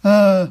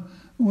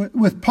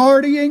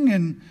partying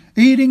and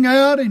eating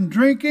out and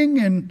drinking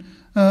and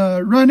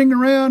running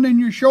around in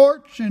your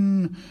shorts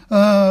and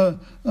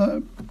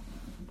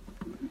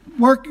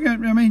working?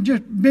 I mean,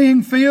 just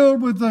being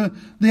filled with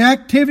the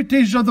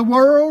activities of the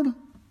world?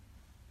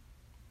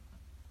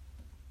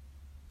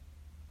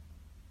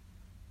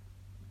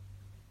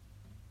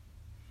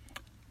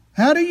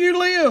 How do you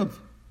live?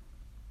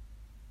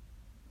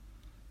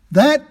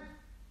 That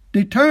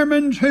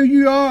determines who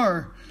you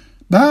are.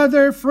 By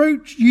their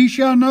fruits ye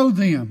shall know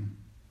them.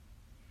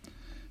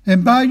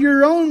 And by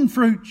your own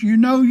fruits you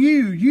know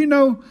you. You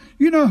know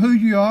who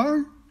you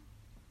are.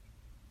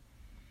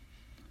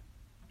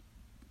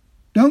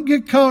 Don't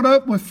get caught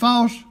up with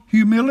false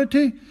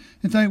humility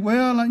and think,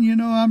 well,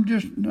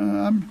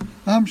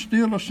 I'm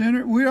still a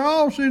sinner. We're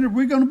all sinners.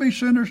 We're going to be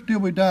sinners till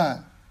we die.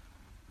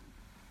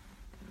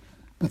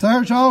 But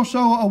there's also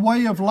a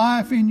way of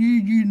life in you.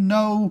 You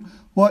know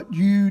what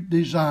you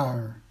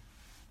desire.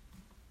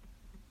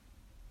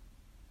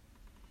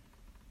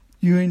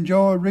 You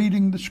enjoy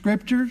reading the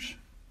Scriptures.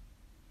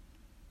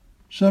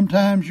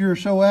 Sometimes you're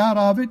so out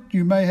of it,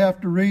 you may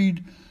have to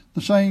read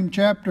the same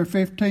chapter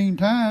 15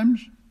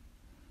 times.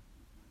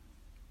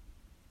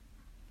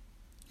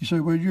 You say,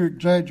 well, you're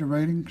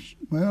exaggerating.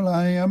 Well,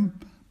 I am,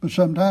 but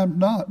sometimes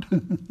not.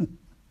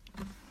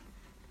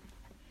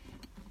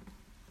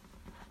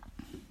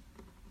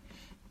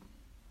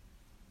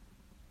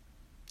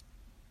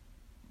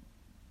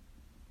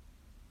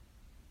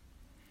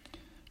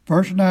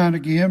 Verse 9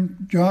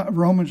 again,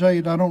 Romans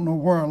 8, I don't know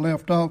where I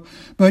left off.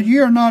 But ye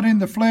are not in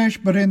the flesh,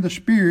 but in the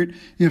Spirit,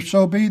 if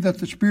so be that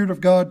the Spirit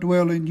of God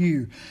dwell in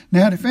you.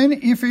 Now, if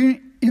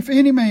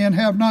any man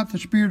have not the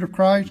Spirit of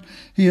Christ,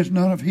 he is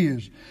none of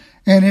his.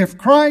 And if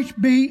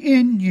Christ be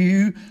in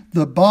you,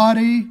 the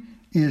body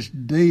is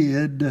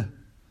dead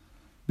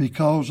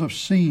because of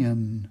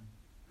sin.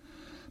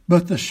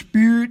 But the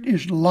Spirit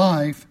is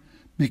life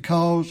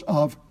because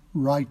of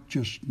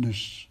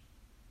righteousness.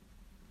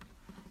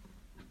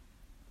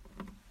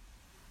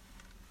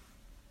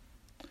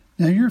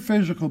 Now, your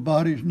physical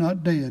body is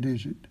not dead,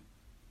 is it?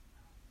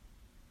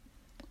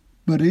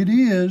 But it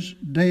is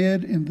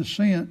dead in the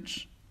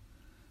sense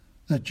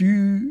that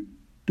you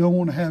don't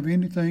want to have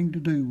anything to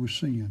do with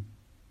sin.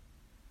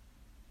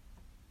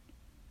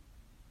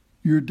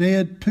 You're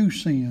dead to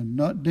sin,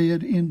 not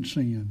dead in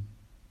sin.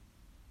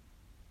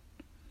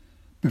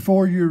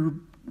 Before you're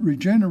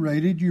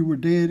regenerated, you were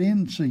dead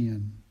in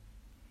sin.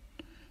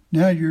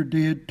 Now you're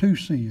dead to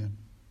sin.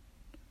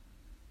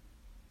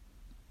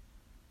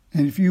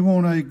 And if you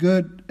want a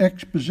good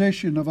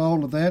exposition of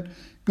all of that,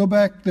 go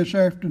back this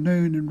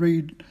afternoon and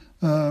read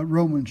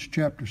Romans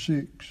chapter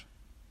 6.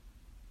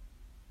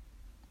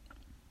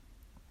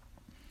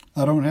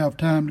 I don't have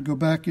time to go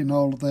back in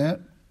all of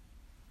that.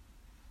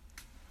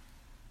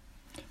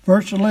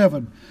 Verse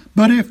 11.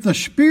 But if the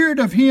Spirit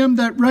of him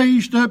that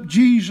raised up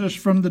Jesus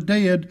from the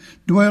dead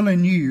dwell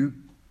in you.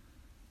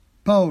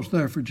 Pause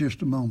there for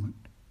just a moment.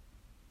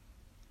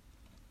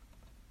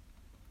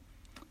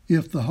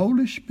 If the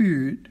Holy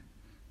Spirit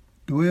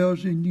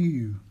dwells in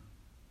you,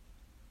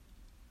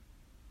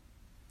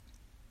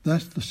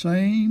 that's the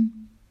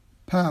same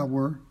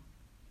power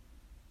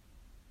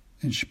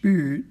and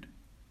Spirit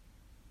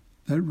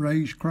that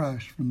raised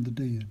Christ from the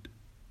dead.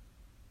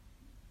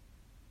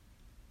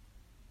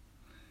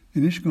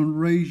 And it's going to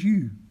raise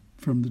you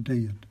from the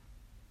dead.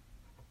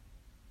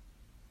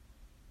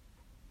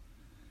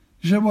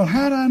 You say, well,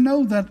 how do I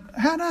know that?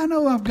 How do I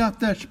know I've got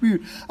that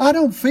Spirit? I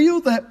don't feel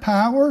that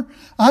power.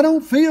 I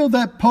don't feel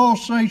that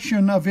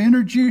pulsation of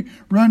energy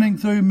running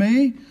through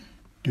me.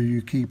 Do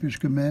you keep His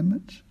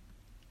commandments?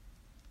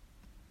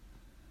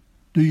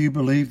 Do you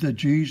believe that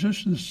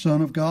Jesus is the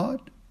Son of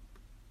God?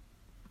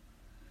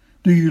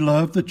 Do you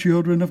love the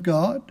children of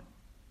God?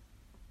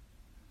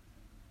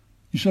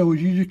 You say, well,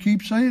 you just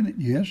keep saying it.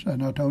 Yes,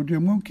 and I told you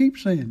I'm going to keep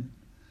saying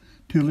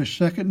it till it's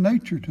second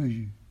nature to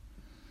you.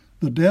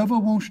 The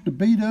devil wants to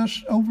beat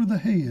us over the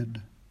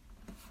head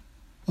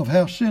of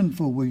how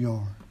sinful we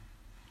are.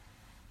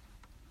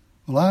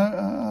 Well,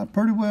 I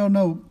pretty well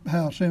know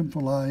how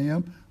sinful I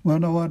am. Well,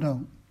 no, I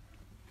don't.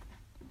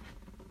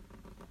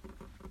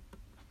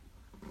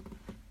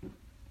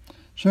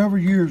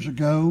 Several years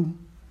ago,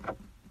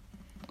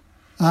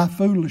 I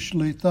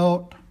foolishly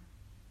thought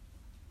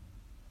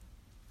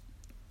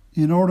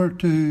in order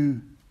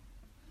to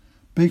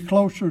be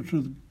closer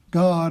to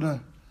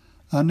God,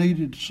 I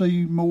needed to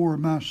see more of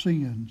my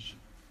sins.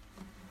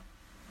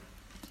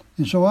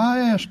 And so I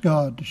asked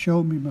God to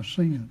show me my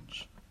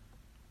sins.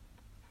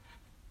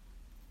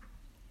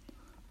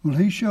 Well,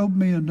 He showed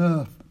me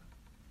enough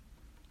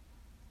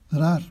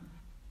that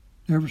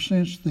ever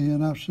since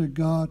then, I've said,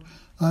 God,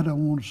 I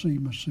don't want to see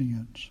my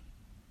sins.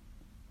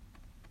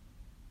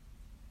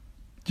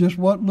 Just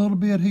what little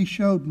bit He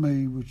showed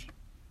me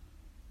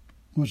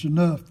was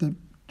enough that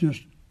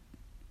just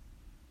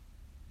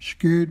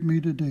scared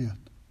me to death.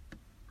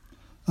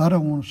 I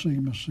don't want to see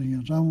my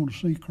sins. I want to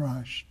see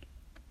Christ.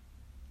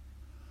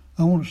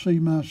 I want to see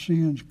my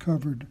sins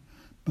covered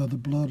by the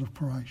blood of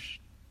Christ.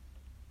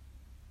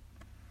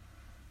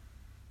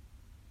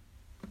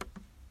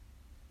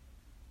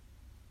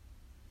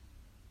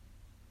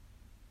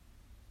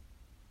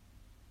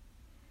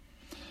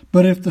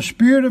 But if the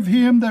Spirit of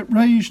Him that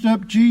raised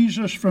up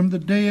Jesus from the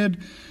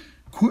dead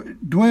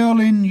dwell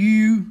in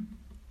you,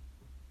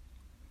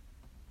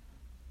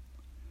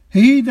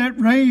 He that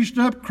raised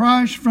up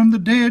Christ from the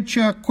dead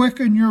shall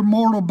quicken your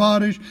mortal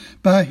bodies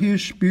by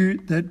His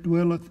Spirit that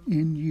dwelleth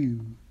in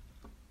you.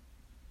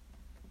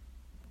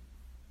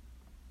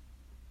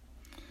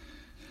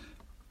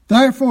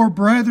 Therefore,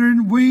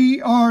 brethren,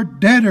 we are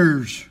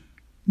debtors,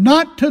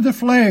 not to the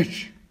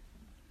flesh,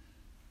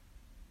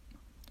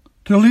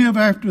 to live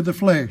after the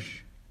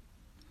flesh.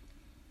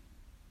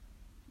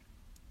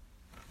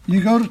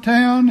 You go to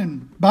town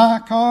and buy a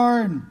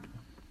car and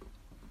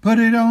put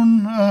it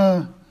on,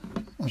 I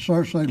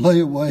sort of say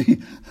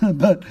layaway,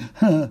 but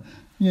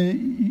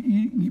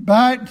you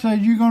buy it and say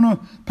you're going to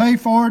pay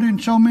for it in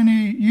so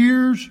many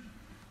years.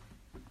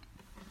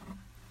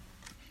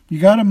 You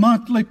got a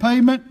monthly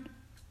payment.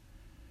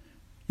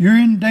 You're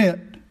in debt.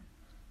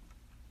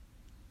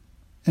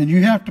 And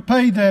you have to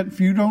pay that. If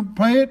you don't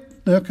pay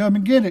it, they'll come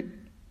and get it.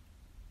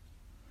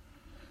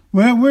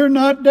 Well, we're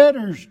not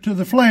debtors to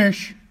the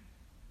flesh.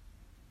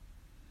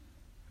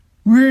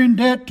 We're in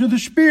debt to the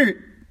Spirit.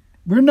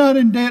 We're not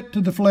in debt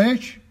to the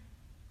flesh.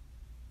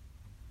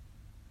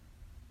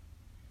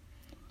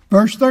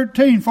 Verse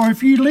 13, for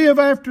if ye live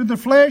after the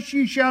flesh,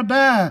 ye shall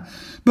die.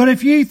 But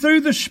if ye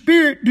through the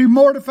Spirit do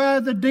mortify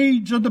the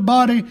deeds of the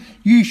body,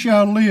 ye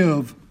shall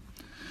live.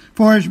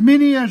 For as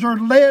many as are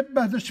led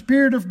by the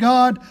Spirit of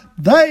God,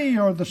 they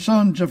are the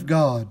sons of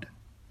God.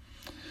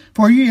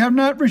 For ye have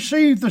not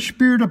received the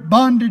spirit of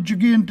bondage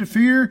again to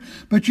fear,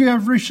 but ye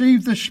have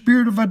received the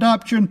Spirit of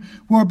adoption,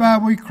 whereby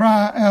we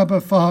cry,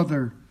 Abba,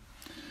 Father.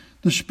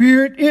 The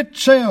Spirit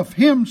itself,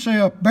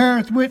 Himself,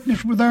 beareth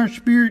witness with our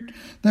spirit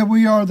that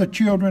we are the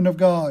children of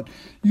God.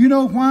 You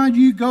know why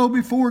you go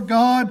before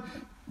God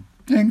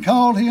and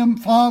call Him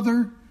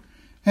Father,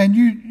 and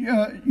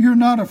you're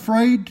not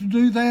afraid to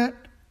do that?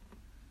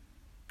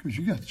 Because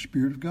you got the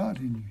Spirit of God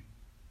in you.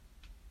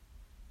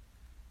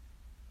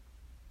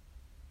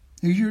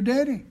 He's your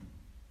daddy.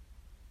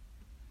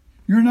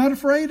 You're not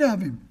afraid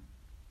of Him.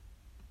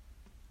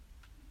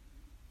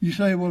 You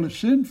say, well, as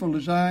sinful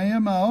as I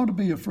am, I ought to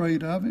be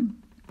afraid of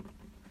Him.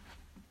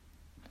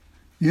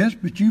 Yes,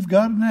 but you've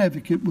got an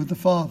advocate with the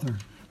Father,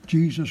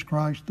 Jesus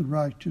Christ the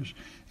righteous.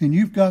 And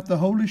you've got the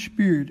Holy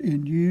Spirit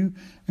in you,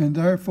 and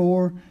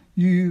therefore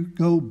you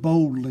go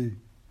boldly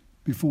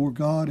before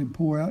God and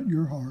pour out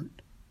your heart.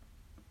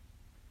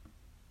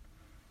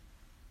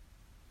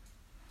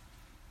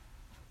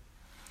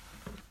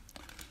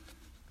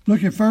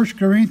 Look at 1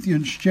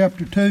 Corinthians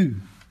chapter 2.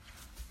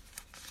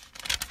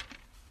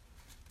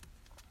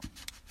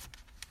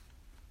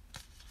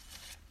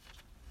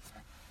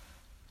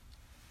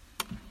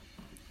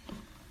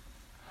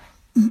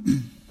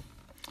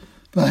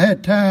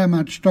 had time,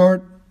 I'd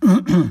start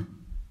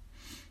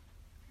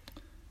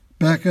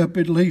back up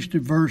at least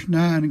at verse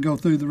 9 and go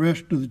through the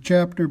rest of the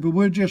chapter, but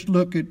we'll just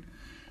look at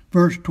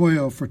verse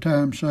 12 for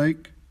time's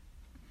sake.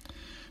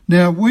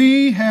 Now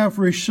we have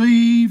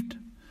received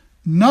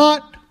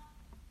not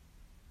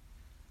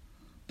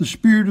the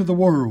spirit of the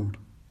world.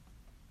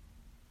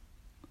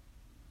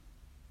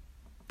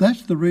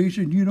 That's the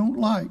reason you don't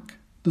like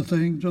the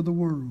things of the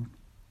world.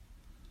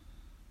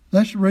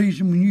 That's the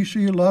reason when you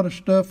see a lot of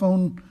stuff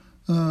on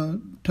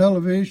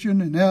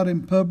television and out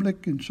in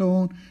public and so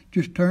on,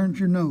 just turns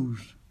your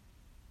nose.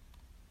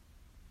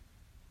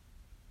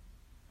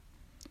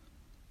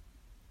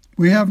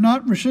 We have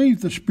not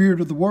received the spirit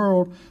of the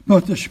world,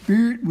 but the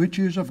Spirit which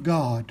is of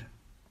God,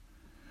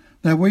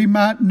 that we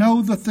might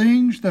know the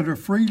things that are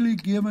freely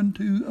given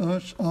to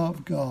us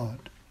of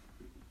God.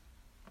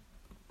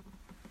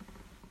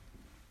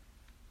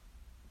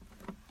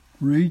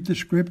 Read the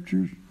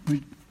Scriptures.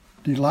 We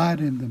delight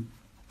in them.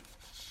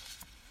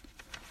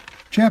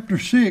 Chapter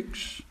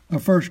 6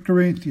 of 1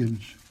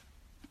 Corinthians.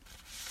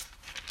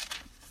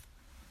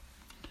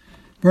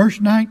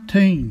 Verse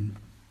 19.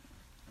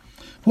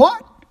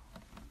 What?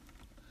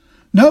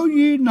 Know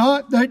ye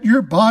not that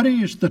your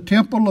body is the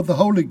temple of the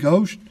Holy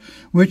Ghost,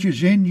 which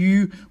is in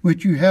you,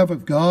 which you have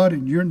of God,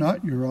 and you're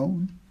not your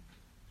own?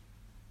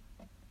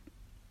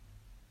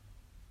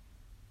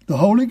 The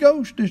Holy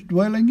Ghost is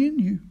dwelling in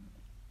you.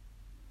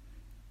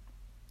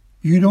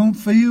 You don't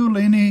feel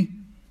any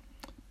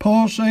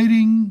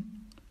pulsating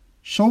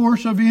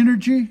source of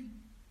energy.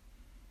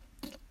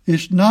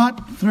 It's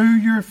not through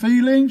your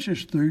feelings,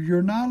 it's through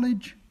your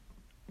knowledge.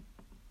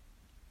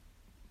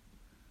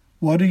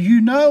 What do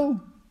you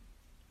know?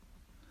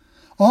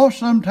 Oh,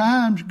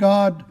 sometimes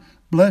God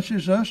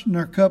blesses us and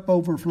our cup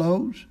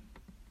overflows.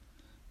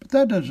 But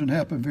that doesn't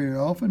happen very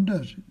often,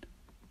 does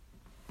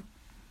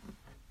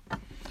it?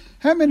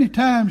 How many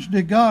times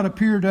did God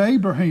appear to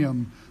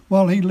Abraham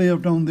while he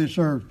lived on this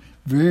earth?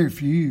 Very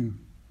few.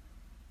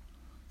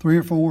 3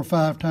 or 4 or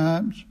 5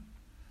 times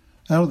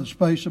out of the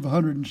space of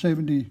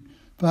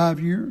 175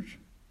 years.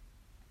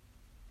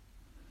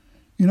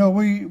 You know,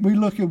 we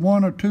look at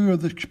 1 or 2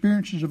 of the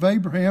experiences of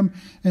Abraham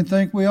and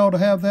think we ought to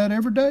have that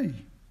every day.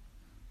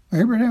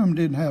 Abraham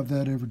didn't have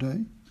that every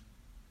day.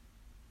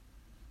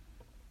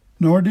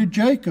 Nor did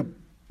Jacob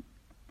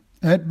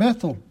at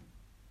Bethel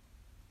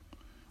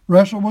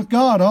wrestle with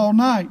God all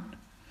night.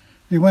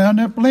 He wound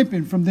up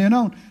limping from then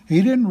on.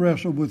 He didn't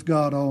wrestle with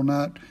God all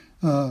night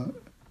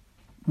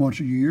once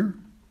a year.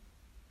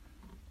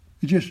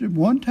 It's just at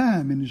one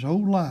time in his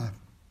whole life.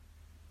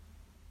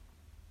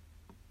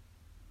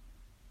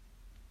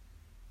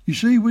 You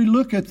see, we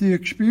look at the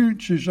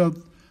experiences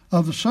of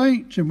the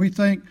saints and we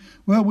think,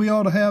 well, we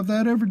ought to have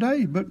that every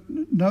day. But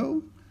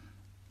no,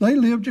 they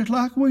live just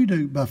like we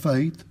do, by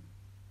faith.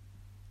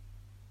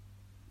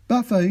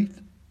 By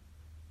faith.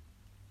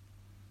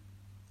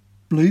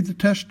 Believe the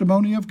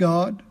testimony of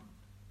God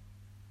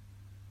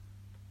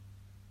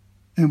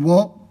and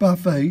walk by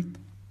faith.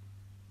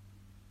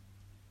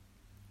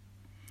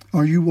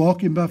 Are you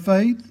walking by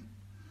faith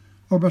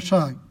or by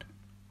sight?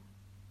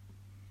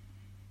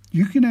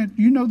 You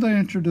know the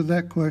answer to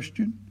that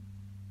question.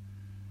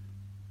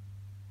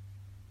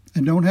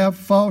 And don't have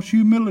false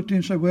humility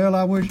and say, well,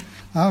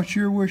 I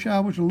sure wish I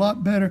was a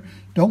lot better.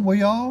 Don't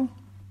we all?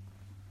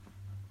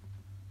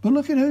 But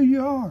look at who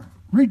you are.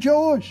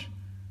 Rejoice.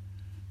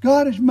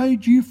 God has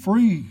made you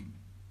free.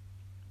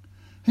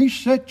 He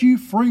set you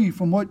free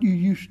from what you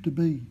used to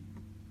be.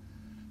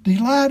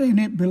 Delight in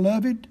it,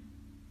 beloved.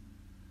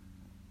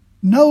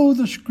 Know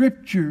the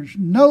Scriptures.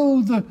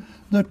 Know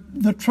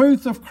the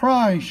truth of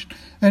Christ.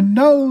 And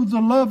know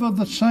the love of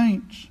the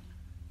saints.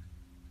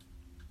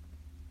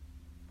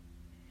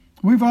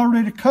 We've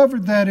already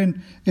covered that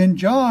in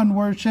John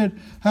where it said,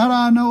 how do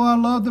I know I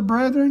love the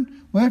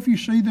brethren? Well, if you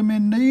see them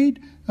in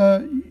need,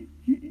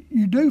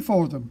 you do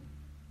for them.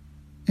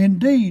 In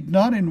deed,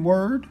 not in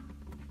word.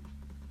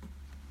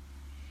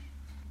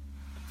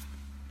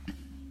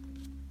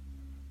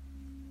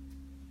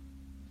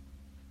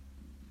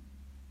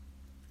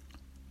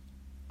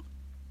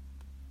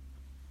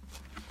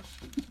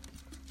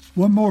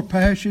 One more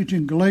passage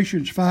in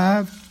Galatians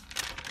 5.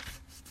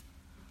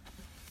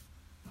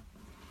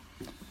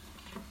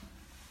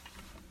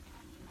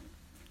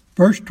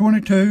 Verse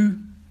 22.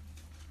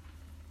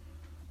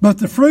 But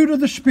the fruit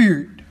of the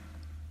Spirit.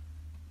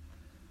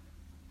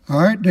 All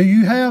right, do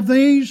you have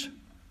these?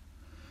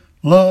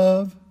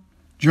 Love,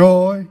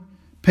 joy,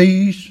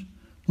 peace,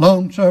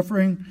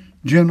 long-suffering,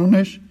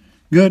 gentleness,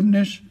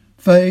 goodness,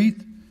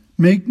 faith,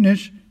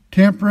 meekness,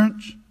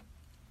 temperance.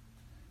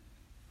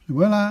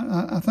 Well,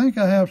 I think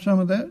I have some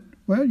of that.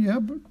 Well, yeah,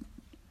 but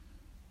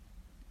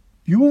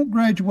you won't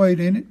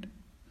graduate in it.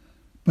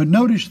 But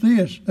notice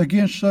this,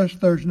 against such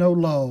there's no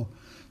law.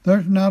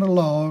 There's not a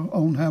law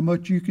on how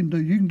much you can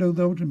do. You can do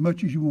those as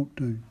much as you want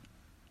to.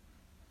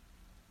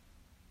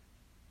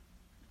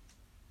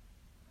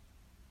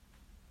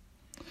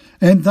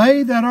 And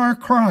they that are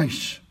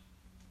Christ's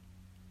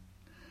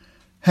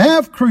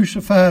have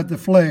crucified the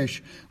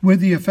flesh with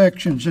the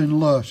affections and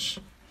lusts.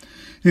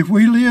 If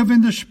we live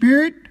in the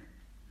Spirit,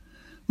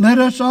 let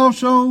us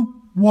also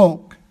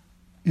walk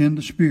in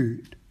the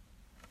Spirit.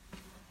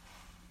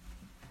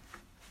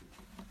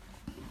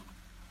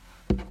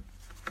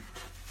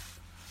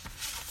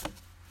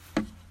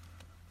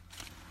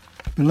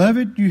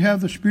 Beloved, you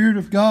have the Spirit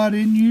of God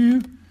in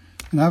you,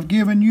 and I've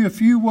given you a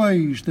few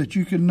ways that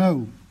you can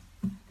know.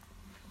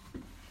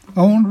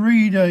 I want to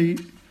read a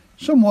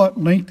somewhat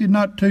lengthy,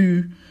 not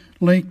too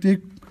lengthy,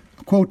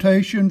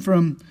 quotation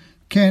from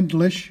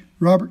Candlish,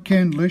 Robert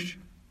Candlish.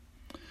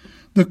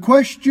 The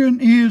question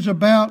is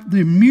about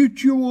the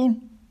mutual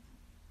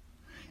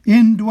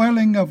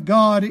indwelling of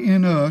God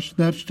in us.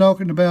 That's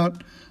talking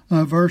about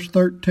verse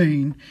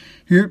 13.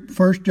 Here,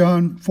 1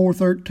 John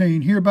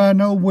 4:13. Hereby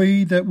know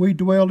we that we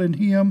dwell in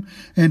him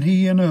and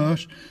he in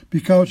us,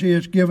 because he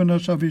has given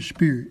us of his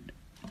Spirit.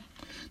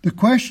 The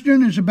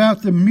question is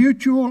about the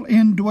mutual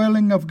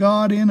indwelling of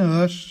God in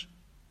us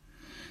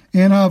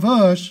and of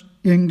us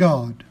in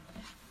God,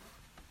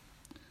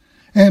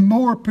 and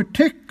more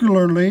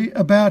particularly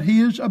about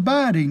his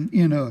abiding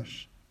in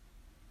us.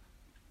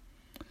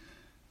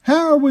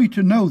 How are we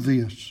to know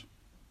this?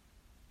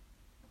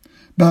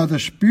 By the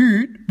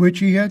Spirit which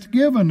he hath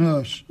given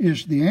us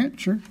is the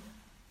answer.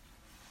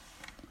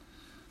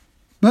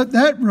 But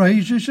that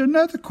raises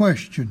another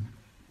question.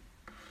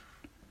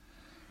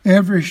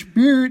 Every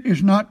spirit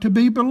is not to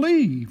be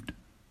believed.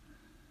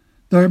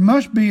 There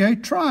must be a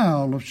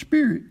trial of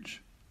spirits.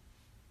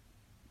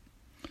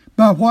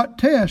 By what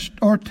test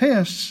or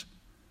tests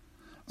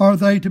are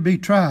they to be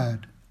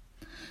tried?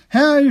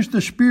 How is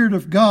the Spirit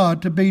of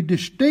God to be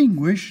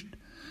distinguished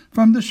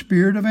from the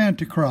spirit of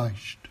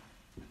Antichrist?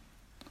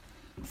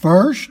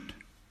 First,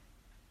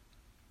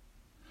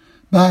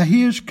 by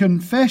his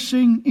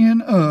confessing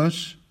in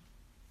us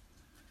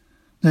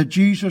that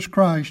Jesus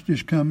Christ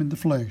is come in the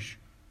flesh.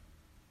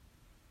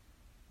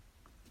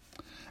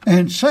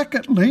 And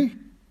secondly,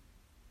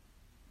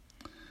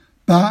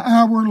 by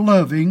our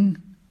loving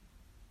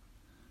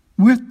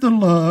with the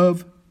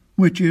love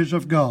which is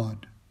of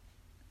God.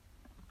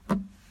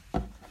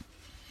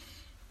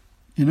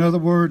 In other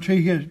words,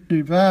 he has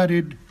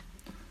divided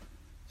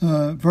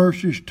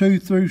verses 2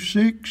 through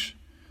 6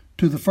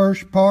 to the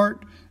first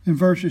part, and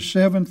verses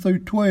 7 through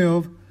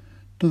 12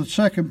 to the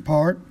second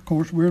part. Of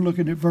course, we're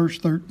looking at verse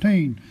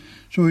 13.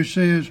 So he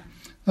says,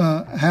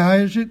 how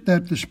is it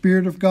that the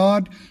Spirit of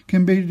God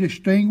can be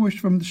distinguished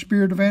from the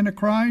spirit of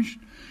Antichrist?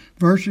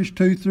 Verses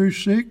 2 through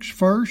 6.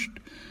 First,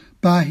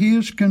 by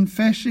his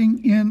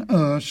confessing in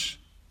us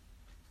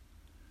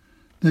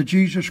that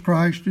Jesus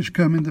Christ is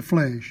come in the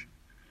flesh.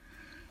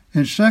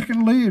 And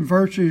secondly, in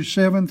verses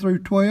 7 through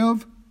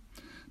 12,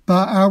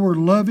 by our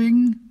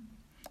loving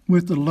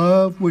with the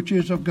love which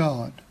is of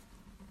God.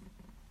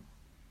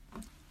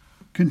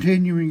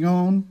 Continuing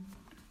on,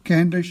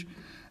 Candice,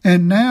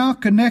 and now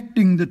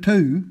connecting the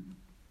two,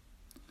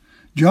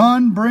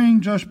 John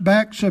brings us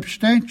back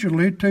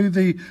substantially to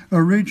the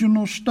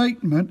original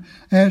statement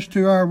as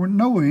to our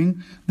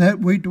knowing that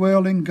we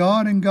dwell in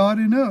God and God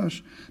in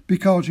us,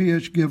 because he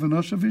has given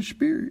us of his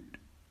Spirit.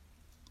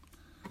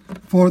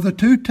 For the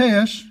two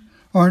tests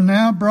are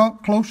now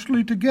brought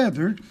closely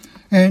together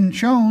and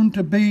shown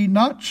to be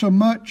not so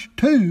much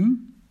two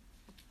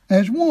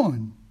as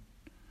one,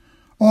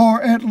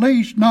 or at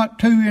least not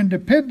two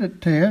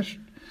independent tests,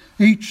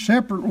 each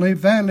separately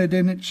valid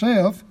in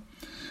itself,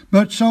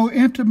 but so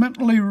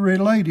intimately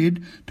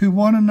related to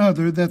one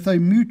another that they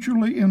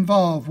mutually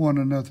involve one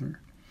another,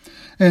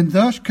 and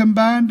thus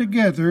combine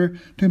together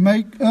to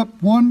make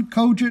up one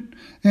cogent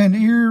and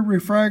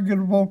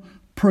irrefragable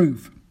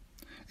proof.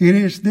 It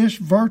is this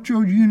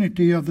virtual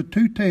unity of the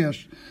two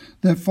tests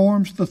that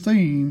forms the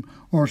theme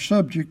or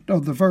subject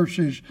of the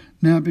verses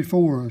now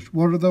before us.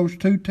 What are those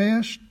two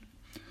tests?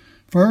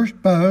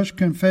 First, by us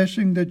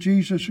confessing that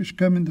Jesus is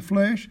come in the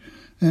flesh,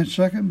 and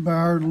second, by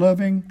our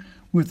loving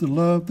with the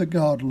love that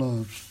God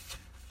loves.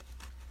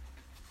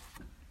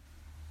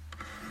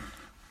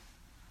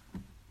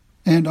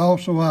 And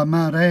also, I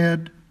might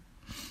add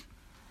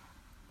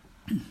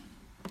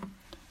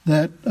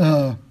that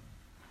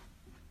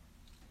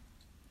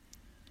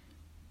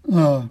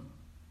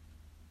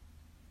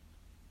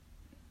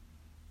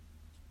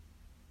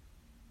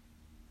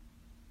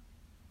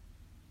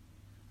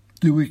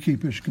do we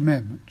keep his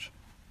commandments?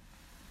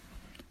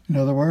 In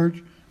other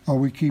words, are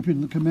we keeping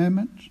the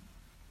commandments?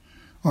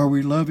 Are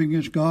we loving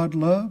as God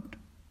loved?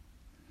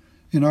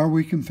 And are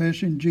we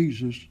confessing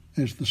Jesus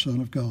as the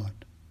Son of God?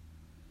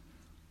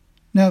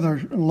 Now,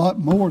 there's a lot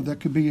more that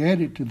could be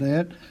added to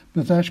that,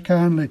 but that's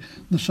kindly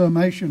the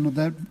summation of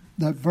that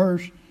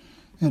verse,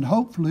 and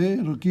hopefully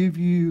it'll give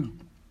you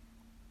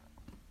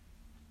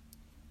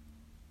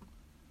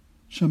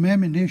some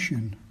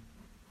ammunition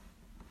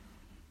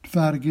to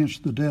fight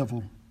against the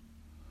devil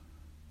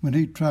when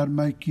he try to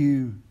make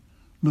you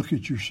look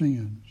at your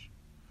sins.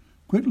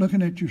 Quit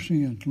looking at your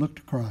sins. Look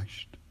to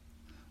Christ.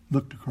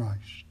 Look to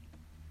Christ.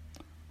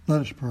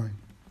 Let us pray.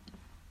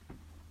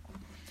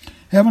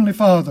 Heavenly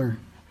Father,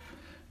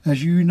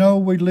 as you know,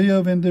 we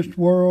live in this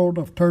world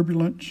of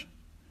turbulence.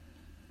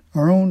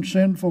 Our own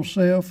sinful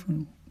self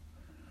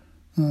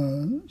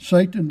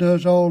Satan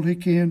does all he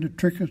can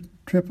to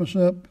trip us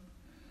up.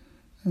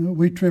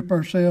 We trip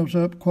ourselves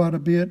up quite a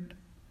bit.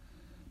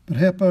 But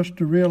help us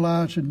to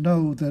realize and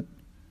know that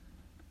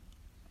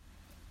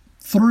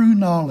through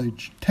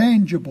knowledge,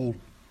 tangible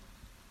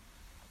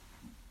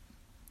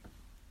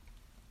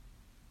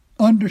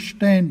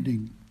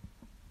understanding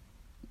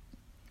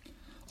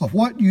of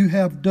what you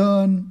have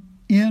done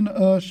in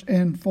us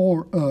and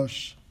for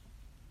us,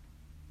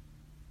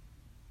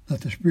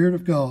 that the Spirit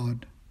of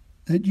God,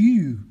 that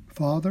you,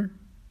 Father,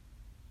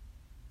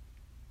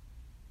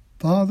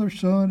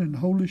 Son, and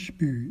Holy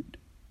Spirit,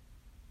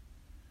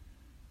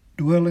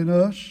 dwell in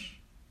us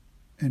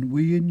and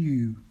we in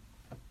you.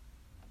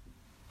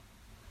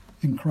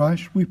 In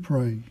Christ we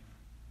pray.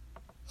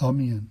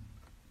 Amen.